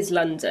 because it is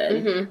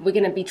London. We're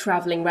going to be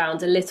travelling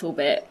around a little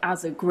bit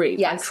as a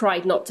group. I've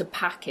tried not to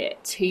pack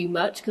it too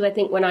much, because I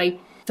think when I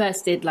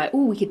first did, like,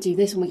 we could do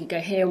this and we could go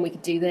here and we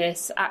could do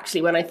this,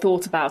 actually when I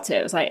thought about it,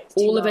 it was like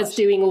all of us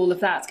doing all of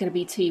that's going to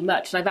be too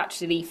much. And I've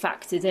actually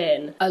factored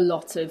in a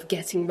lot of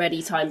getting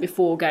ready time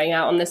before going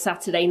out on the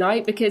Saturday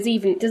night, because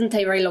even it doesn't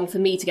take very long for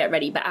me to get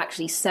ready, but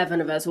actually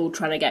 7 of us all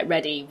trying to get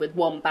ready with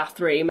one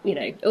bathroom, you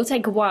know, it'll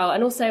take a while.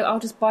 And also I'll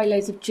just buy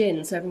loads of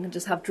gin so everyone can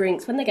just have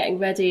drinks when they're getting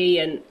ready,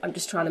 and I'm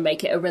just trying to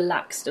make it a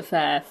relaxed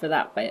affair for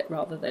that bit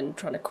rather than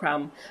trying to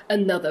cram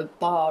another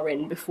bar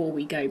in before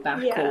we go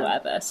back or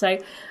whatever. So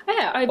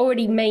yeah, I've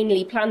already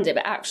mainly planned it,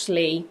 but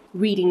actually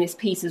reading this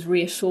piece has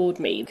reassured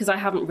me, because I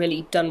haven't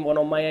really done one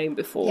on my own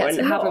before and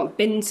haven't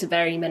been to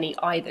very many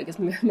either, because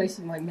most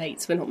of my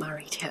mates were not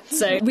married yet.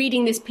 So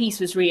reading this piece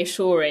was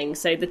reassuring.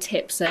 So the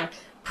tips are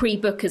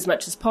pre-book as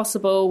much as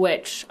possible,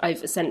 which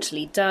I've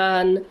essentially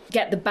done.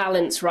 Get the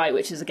balance right,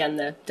 which is, again,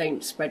 the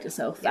don't spread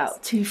yourself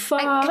out too far.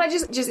 Can I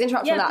just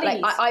interrupt on that?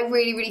 Please. Like, I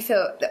really, really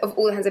feel that of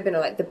all the hands I've been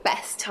on, like, the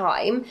best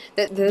time,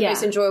 that the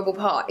most enjoyable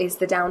part is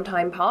the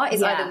downtime part.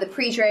 Is either the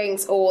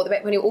pre-drinks or the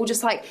bit when you're all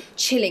just, like,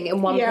 chilling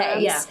in one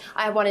place. Yeah.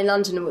 I had one in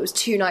London and it was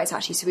 2 nights,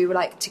 actually, so we were,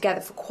 like, together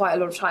for quite a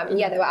lot of time. And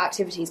there were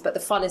activities, but the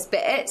funnest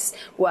bits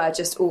were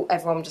just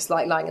everyone just,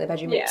 like, lying in the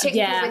bedroom.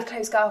 Particularly with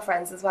close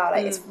girlfriends as well.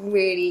 Like, it's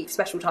really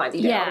special time that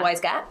you don't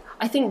otherwise get.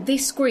 I think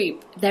this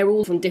group, they're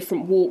all from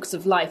different walks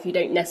of life who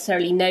don't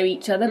necessarily know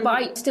each other, but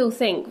I still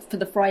think for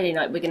the Friday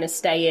night we're going to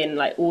stay in,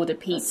 like, order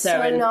pizza.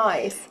 That's so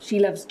nice. She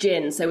loves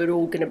gin, so we're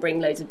all going to bring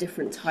loads of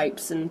different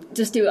types and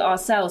just do it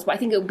ourselves. But I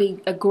think it'll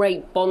be a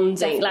great bonding.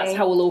 Definitely. That's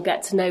how we'll all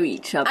get to know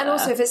each other. And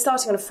also, if it's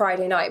starting on a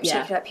Friday night,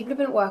 particularly, like, people have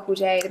been at work all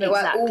day, they've been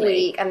at work all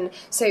week, and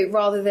so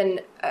rather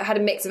than had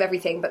a mix of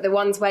everything, but the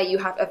ones where you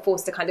are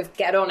forced to kind of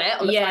get on it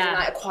on the Friday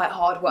night are quite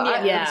hard work.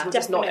 Because you're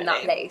just not in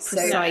that place.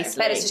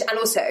 Precisely.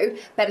 So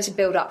better to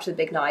build up to the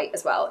big night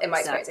as well, in my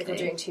experience. If you're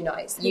doing 2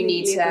 nights, you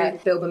need to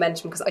build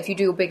momentum, because if you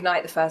do a big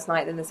night the first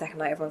night, then the second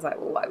night everyone's like,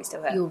 well, why are we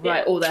still here? You're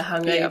right, or they're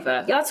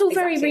hungover. Yeah, that's all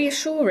very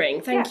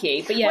reassuring, thank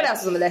you. But what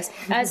else is on the list?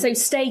 So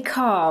stay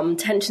calm,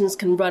 tensions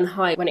can run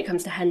high when it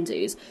comes to hen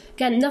do's.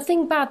 Again,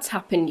 nothing bad's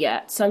happened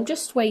yet, so I'm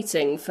just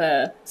waiting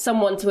for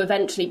someone to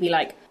eventually be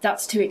like,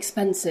 that's too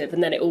expensive,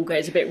 and then it all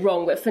goes a bit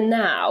wrong. But for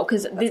now,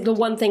 because the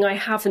one thing I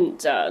haven't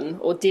done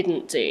or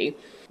didn't do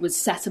was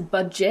set a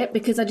budget,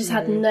 because I just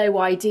had no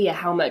idea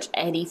how much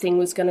anything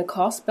was going to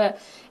cost.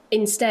 But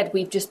instead,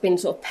 we've just been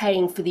sort of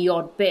paying for the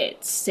odd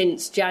bits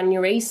since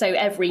January. So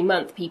every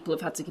month, people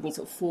have had to give me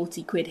sort of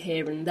 40 quid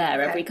here and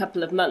there every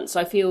couple of months. So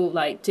I feel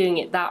like doing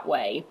it that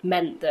way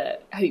meant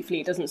that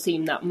hopefully it doesn't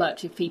seem that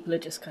much if people are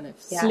just kind of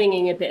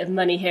slinging a bit of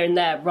money here and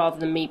there, rather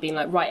than me being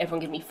like, right, everyone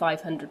give me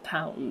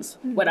 £500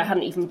 when I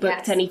hadn't even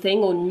booked anything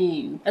or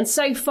knew. And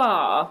so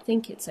far, I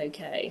think it's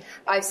okay.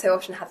 I've so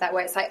often had that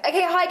where it's like,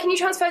 okay, hi, can you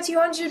transfer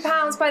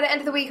 £200 by the end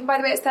of the week? And by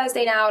the way, it's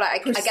Thursday now.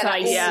 Like, I get that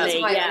all the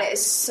time, and it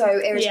is so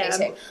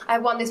irritating. I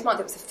had one this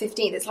month, it was the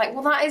 15th. It's like,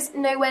 well, that is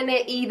nowhere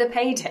near either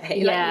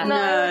payday. Yeah.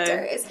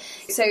 No.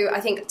 So I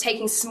think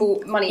taking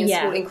small money in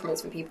small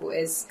increments from people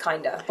is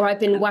kinder. Or I've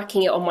been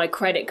whacking it on my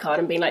credit card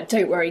and being like,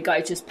 don't worry,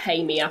 guys, just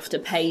pay me after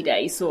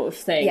payday sort of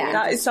thing. Yeah,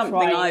 that is something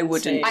I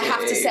wouldn't do. I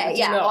have to say,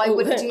 I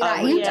wouldn't do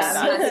that either.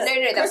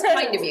 No, that's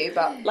kind of you,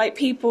 but... Like,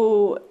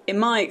 people, in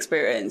my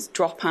experience,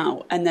 drop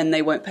out and then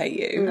they won't pay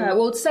you.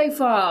 Well, so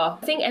far,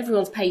 I think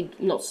everyone's paid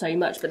not so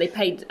much, but they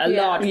paid a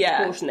large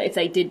proportion that if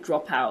they did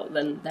drop out,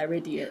 then they're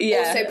idiots.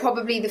 Yeah. Also,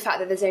 probably the fact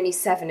that there's only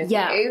 7 of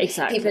you,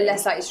 exactly. people are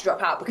less likely to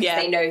drop out because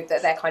they know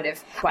that they're kind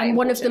of quite and important.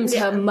 one of them's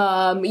her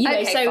mum, you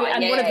know,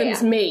 one of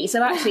them's me.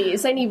 So actually,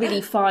 it's only really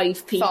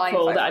 5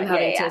 people that I'm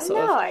having to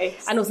sort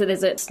of... And also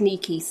there's a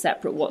sneaky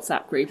separate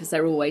WhatsApp group, as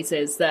there always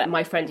is, that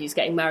my friend who's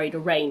getting married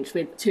arranged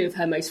with 2 of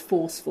her most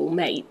forceful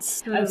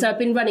mates. And so I've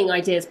been running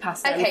ideas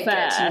past them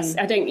first.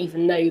 I don't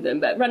even know them,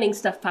 but running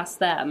stuff past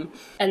them.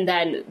 And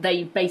then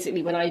they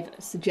basically, when I've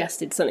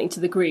suggested something to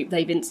the group,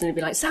 they've instantly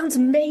been like, sounds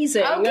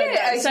amazing. Oh,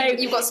 good. So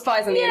you've got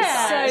spies on the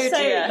inside. So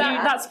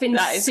that's been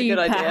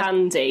super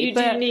handy. You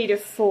do need a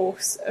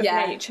force of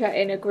nature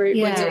in a group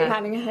when you're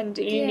planning a hen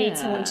do. You need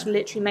someone to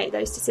literally make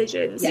those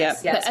decisions.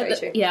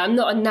 I'm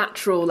not a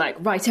natural, like,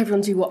 right,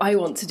 everyone do what I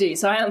want to do.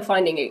 So I am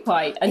finding it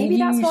quite unusual.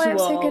 Maybe that's why I'm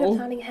so good at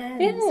planning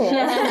hens.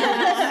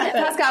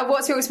 Pascal,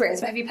 what's your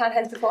experience? Have you planned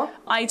hens before?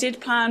 I did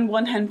plan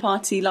one hen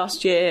party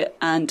last year,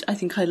 and I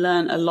think I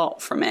learned a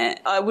lot from it.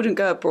 I wouldn't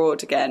go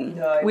abroad again.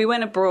 No. We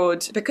went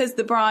abroad because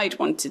the bride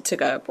wanted to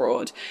go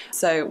abroad.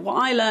 So what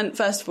I learned,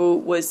 first of all,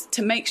 was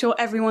to make sure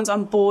everyone's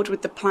on board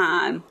with the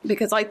plan,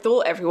 because I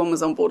thought everyone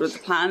was on board with the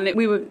plan.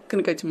 We were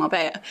going to go to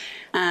Marbella,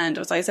 and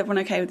I was like, is everyone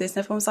okay with this? And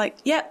everyone was like,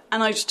 yep.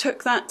 And I just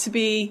took that to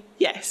be,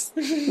 yes,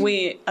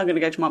 we are going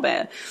to go to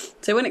Marbella.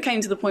 So when it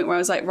came to the point where I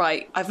was like,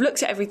 right, I've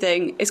looked at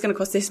everything, it's going to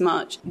cost this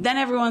much. Then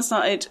everyone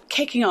started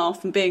kicking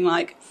off and being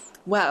like,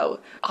 well,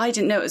 I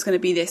didn't know it was going to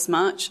be this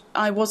much.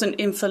 I wasn't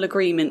in full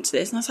agreement to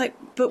this. And I was like,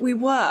 but we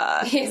were.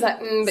 He's like,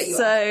 but you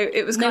so were.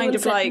 It was kind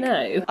of like,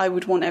 I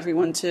would want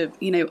everyone to,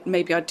 you know,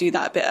 maybe I'd do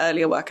that a bit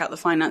earlier, work out the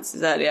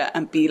finances earlier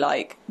and be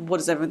like, what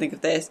does everyone think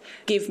of this?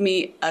 Give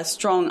me a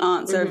strong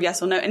answer of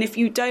yes or no. And if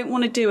you don't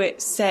want to do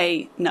it,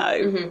 say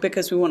no,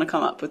 because we want to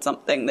come up with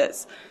something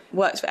that's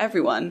works for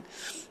everyone.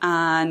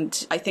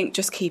 And I think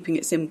just keeping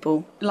it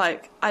simple.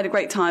 Like, I had a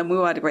great time, we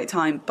all had a great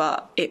time,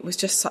 but it was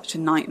just such a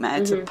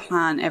nightmare to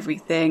plan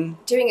everything.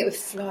 Doing it with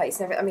flights,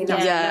 that's a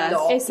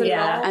lot. It's a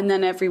lot. And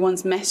then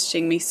everyone's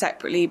messaging me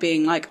separately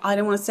being like, I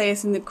don't want to say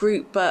this in the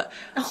group, but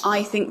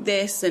I think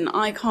this and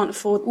I can't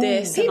afford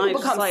this. People and I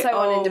become like, so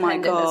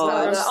unindependent as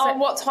well. Like, oh,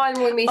 what time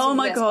are we meeting? Oh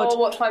my God. Oh,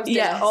 what time's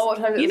dinner? Oh, what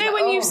time is You know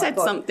when you've said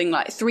something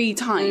like 3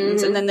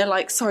 times and then they're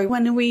like, sorry,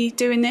 when are we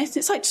doing this?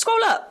 It's like,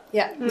 scroll up.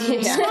 Yeah.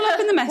 Scroll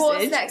up in the message.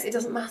 What's next? It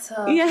doesn't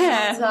matter.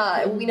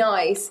 Yeah. It will be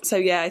nice. So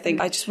yeah, I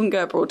think I just wouldn't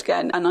go abroad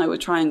again, and I would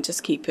try and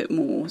just keep it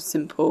more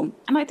simple.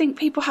 And I think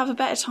people have a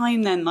better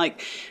time then.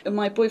 Like,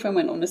 my boyfriend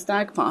went on a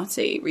stag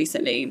party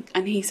recently,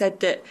 and he said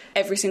that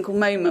every single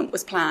moment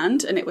was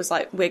planned, and it was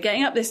like, we're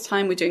getting up this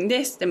time, we're doing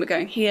this, then we're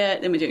going here,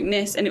 then we're doing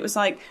this, and it was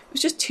like, it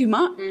was just too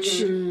much.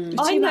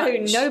 I know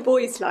no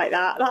boys like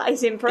that. That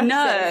is impressive.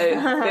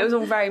 No, it was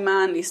all very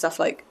manly stuff,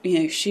 like, you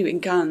know, shooting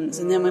guns,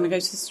 and then we're going to go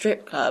to the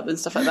strip club and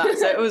stuff like that.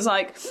 So it was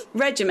like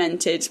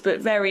regimented,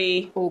 but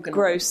very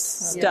gross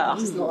stuff.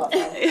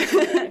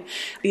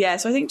 Yeah,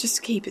 so I think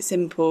just keep it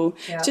simple,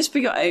 just for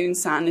your own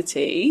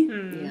sanity.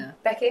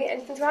 Becky,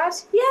 anything to add?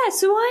 Yeah,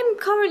 so I'm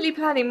currently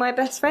planning my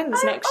best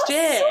friend's next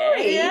year.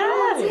 Sorry.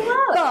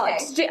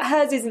 But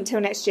hers isn't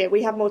till next year.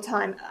 We have more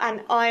time,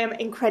 and I am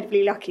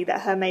incredibly lucky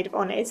that her maid of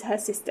honour is her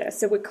sister,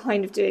 so we're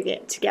kind of doing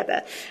it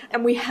together.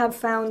 And we have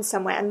found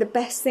somewhere, and the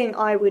best thing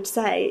I would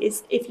say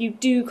is if you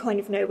do kind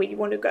of know where you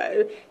want to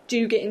go,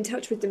 do get in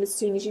touch with with them as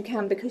soon as you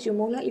can, because you're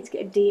more likely to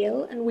get a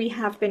deal, and we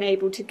have been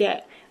able to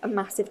get a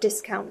massive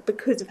discount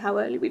because of how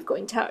early we've got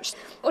in touch.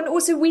 And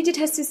also, we did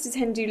her sister's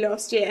hen do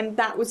last year, and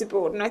that was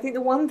abroad, and I think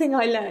the one thing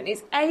I learned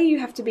is, you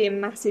have to be a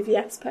massive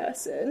yes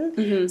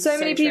person. So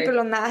many people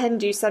on that hen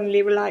do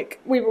suddenly were like,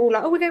 we were all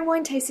like, oh, we're going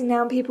wine tasting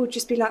now, and people would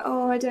just be like,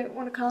 oh, I don't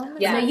want to come.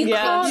 Yeah, no, you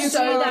can't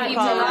show that you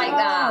don't like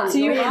that.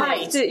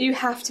 So you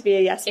have to be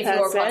a yes person. If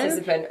you're a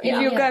participant.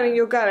 If you're going,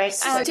 you're going.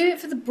 So do it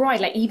for the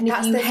bride, like even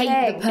if you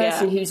hate the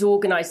person who's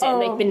organised it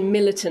and they've been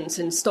militant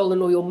and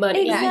stolen all your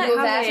money. Exactly.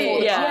 You're there for the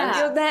bride.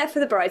 You're there for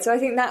the bride. So I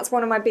think that's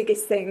one of my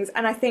biggest things.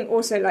 And I think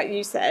also, like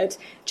you said,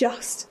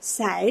 just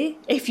say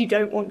if you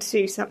don't want to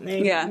do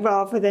something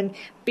rather than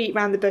beat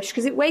around the bush,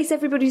 because it wastes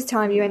everybody's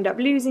time. You end up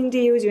losing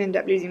deals, you end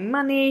up losing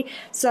money.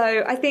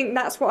 So I think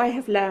that's what I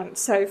have learnt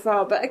so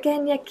far. But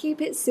again,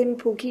 keep it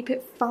simple, keep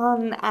it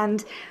fun.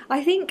 And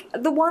I think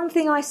the one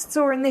thing I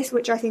saw in this,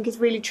 which I think is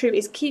really true,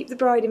 is keep the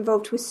bride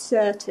involved to a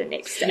certain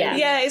extent.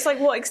 Yeah, it's like,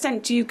 what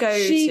extent do you go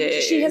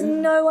to? She has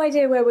no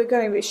idea where we're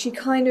going, but she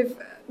kind of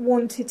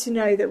wanted to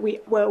know that we're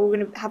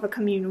going to have a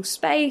communal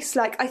space.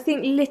 Like, I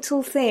think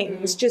little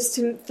things just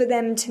for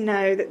them to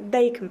know that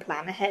they can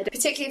plan ahead.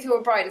 Particularly if you're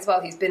a bride as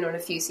well who's been on a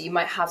few, so you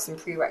might have some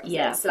prerequisites.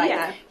 Yeah. So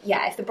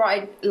if the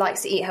bride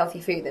likes to eat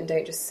healthy food, then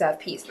don't just serve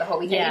pizza the whole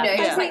weekend.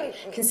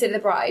 Just consider the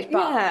bride.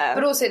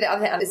 But also the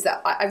other thing is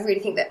that I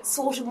really think that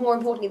sort of more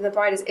importantly than the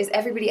bride is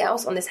everybody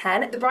else on this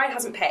hen. The bride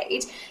hasn't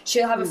paid.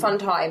 She'll have a fun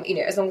time,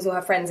 as long as all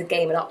her friends are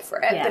game and up for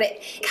it. But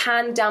it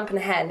can dampen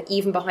a hen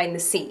even behind the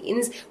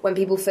scenes when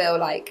people feel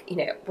like,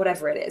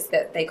 whatever it is,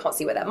 that they can't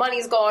see where their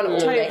money's gone, or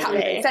they haven't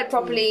been fed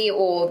properly,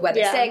 or where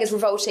they're staying is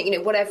revolting,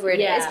 whatever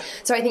it is.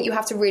 So I think you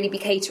have to really be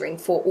catering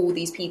for all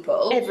these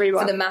people,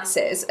 everyone, for the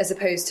masses, as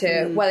opposed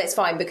to, well, it's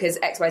fine because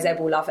XYZ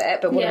will love it,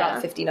 but what about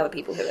the 15 other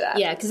people who are there?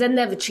 Yeah, because they're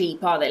never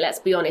cheap, are they? Let's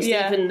be honest.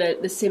 Even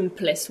the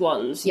simplest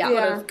ones.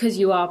 Because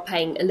you are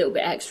paying a little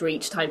bit extra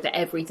each time for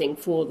everything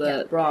for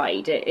the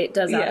bride, it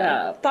does add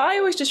up. But I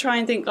always just try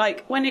and think,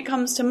 like, when it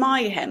comes to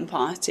my hen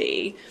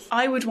party,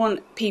 I would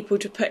want people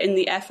to put in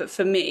the effort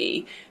for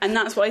me, and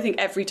that's what I think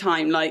every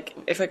time, like,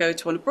 if I go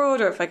to one abroad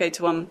or if I go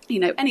to one,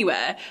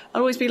 anywhere,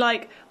 I'll always be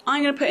like,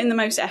 I'm going to put in the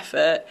most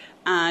effort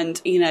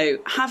and,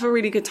 have a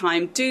really good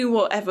time, do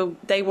whatever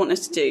they want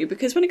us to do.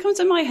 Because when it comes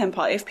to my hen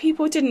party, if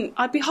people didn't,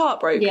 I'd be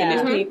heartbroken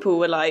if people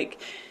were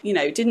like,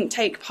 didn't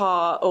take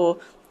part or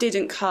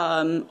didn't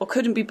come or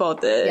couldn't be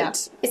bothered.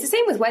 It's the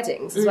same with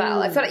weddings as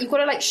well. I feel like you've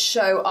got to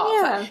show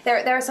up.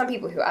 There are some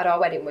people who at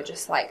our wedding were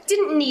just like,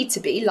 didn't need to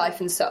be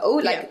life and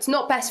soul, it's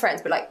not best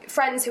friends, but like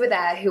friends who were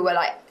there who were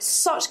like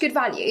such good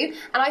value,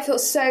 and I feel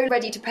so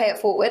ready to pay it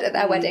forward at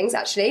their weddings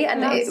actually, and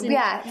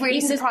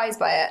really surprised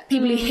by it.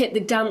 People who hit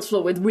the dance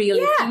floor with real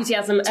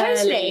enthusiasm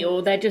early,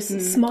 or they're just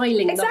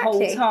smiling the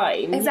whole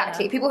time.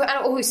 People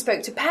who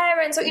spoke to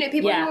parents, or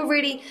people who were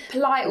really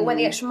polite or went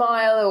the extra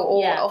mile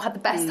or had the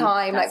best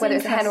time, like whether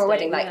it's a hen or a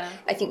wedding.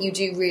 I think you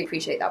do really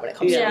appreciate that when it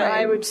comes to it.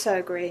 I would so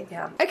agree.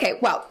 Okay,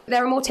 well,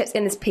 there are more tips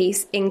in this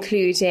piece,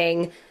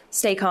 including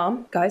stay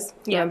calm, guys.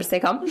 Remember to stay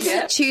calm.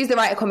 Choose the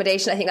right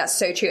accommodation. I think that's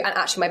so true. And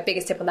actually, my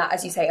biggest tip on that,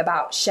 as you say,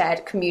 about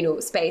shared communal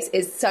space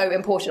is so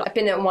important. I've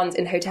been in ones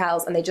in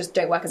hotels and they just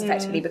don't work as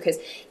effectively because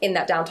in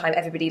that downtime,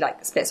 everybody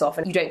splits off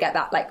and you don't get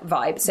that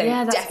vibe. So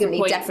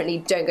definitely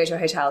don't go to a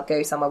hotel.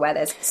 Go somewhere where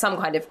there's some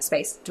kind of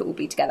space to all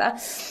be together.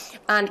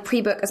 And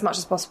pre-book as much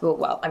as possible.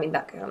 Well, I mean,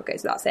 that kind of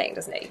goes without saying,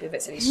 doesn't it? If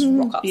it's just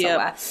rock up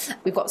somewhere.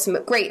 We've got some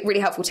great,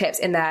 really helpful tips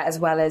in there, as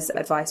well as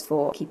advice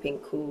for keeping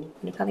cool when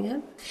you're planning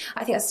home.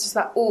 I think that's just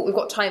about all we've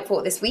got time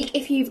for this week.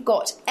 If you've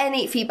got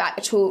any feedback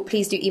at all,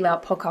 please do email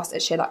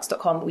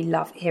podcast@sheerluxe.com. We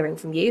love hearing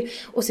from you.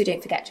 Also,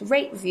 don't forget to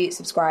rate, review,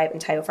 subscribe, and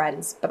tell your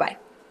friends. Bye-bye.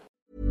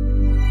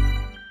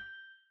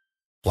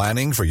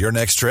 Planning for your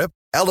next trip?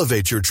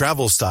 Elevate your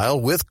travel style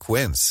with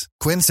Quince.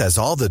 Quince has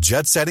all the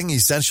jet-setting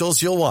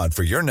essentials you'll want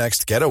for your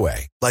next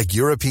getaway, like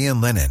European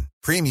linen,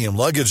 premium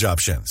luggage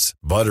options,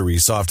 buttery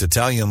soft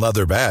Italian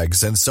leather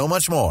bags, and so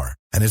much more.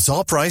 And it's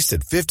all priced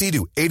at 50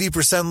 to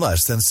 80%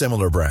 less than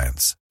similar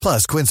brands.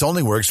 Plus, Quince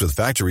only works with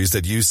factories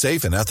that use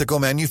safe and ethical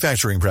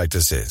manufacturing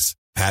practices.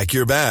 Pack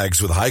your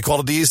bags with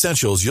high-quality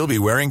essentials you'll be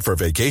wearing for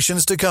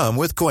vacations to come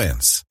with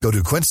Quince. Go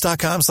to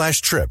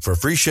quince.com/trip for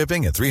free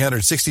shipping and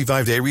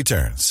 365-day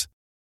returns.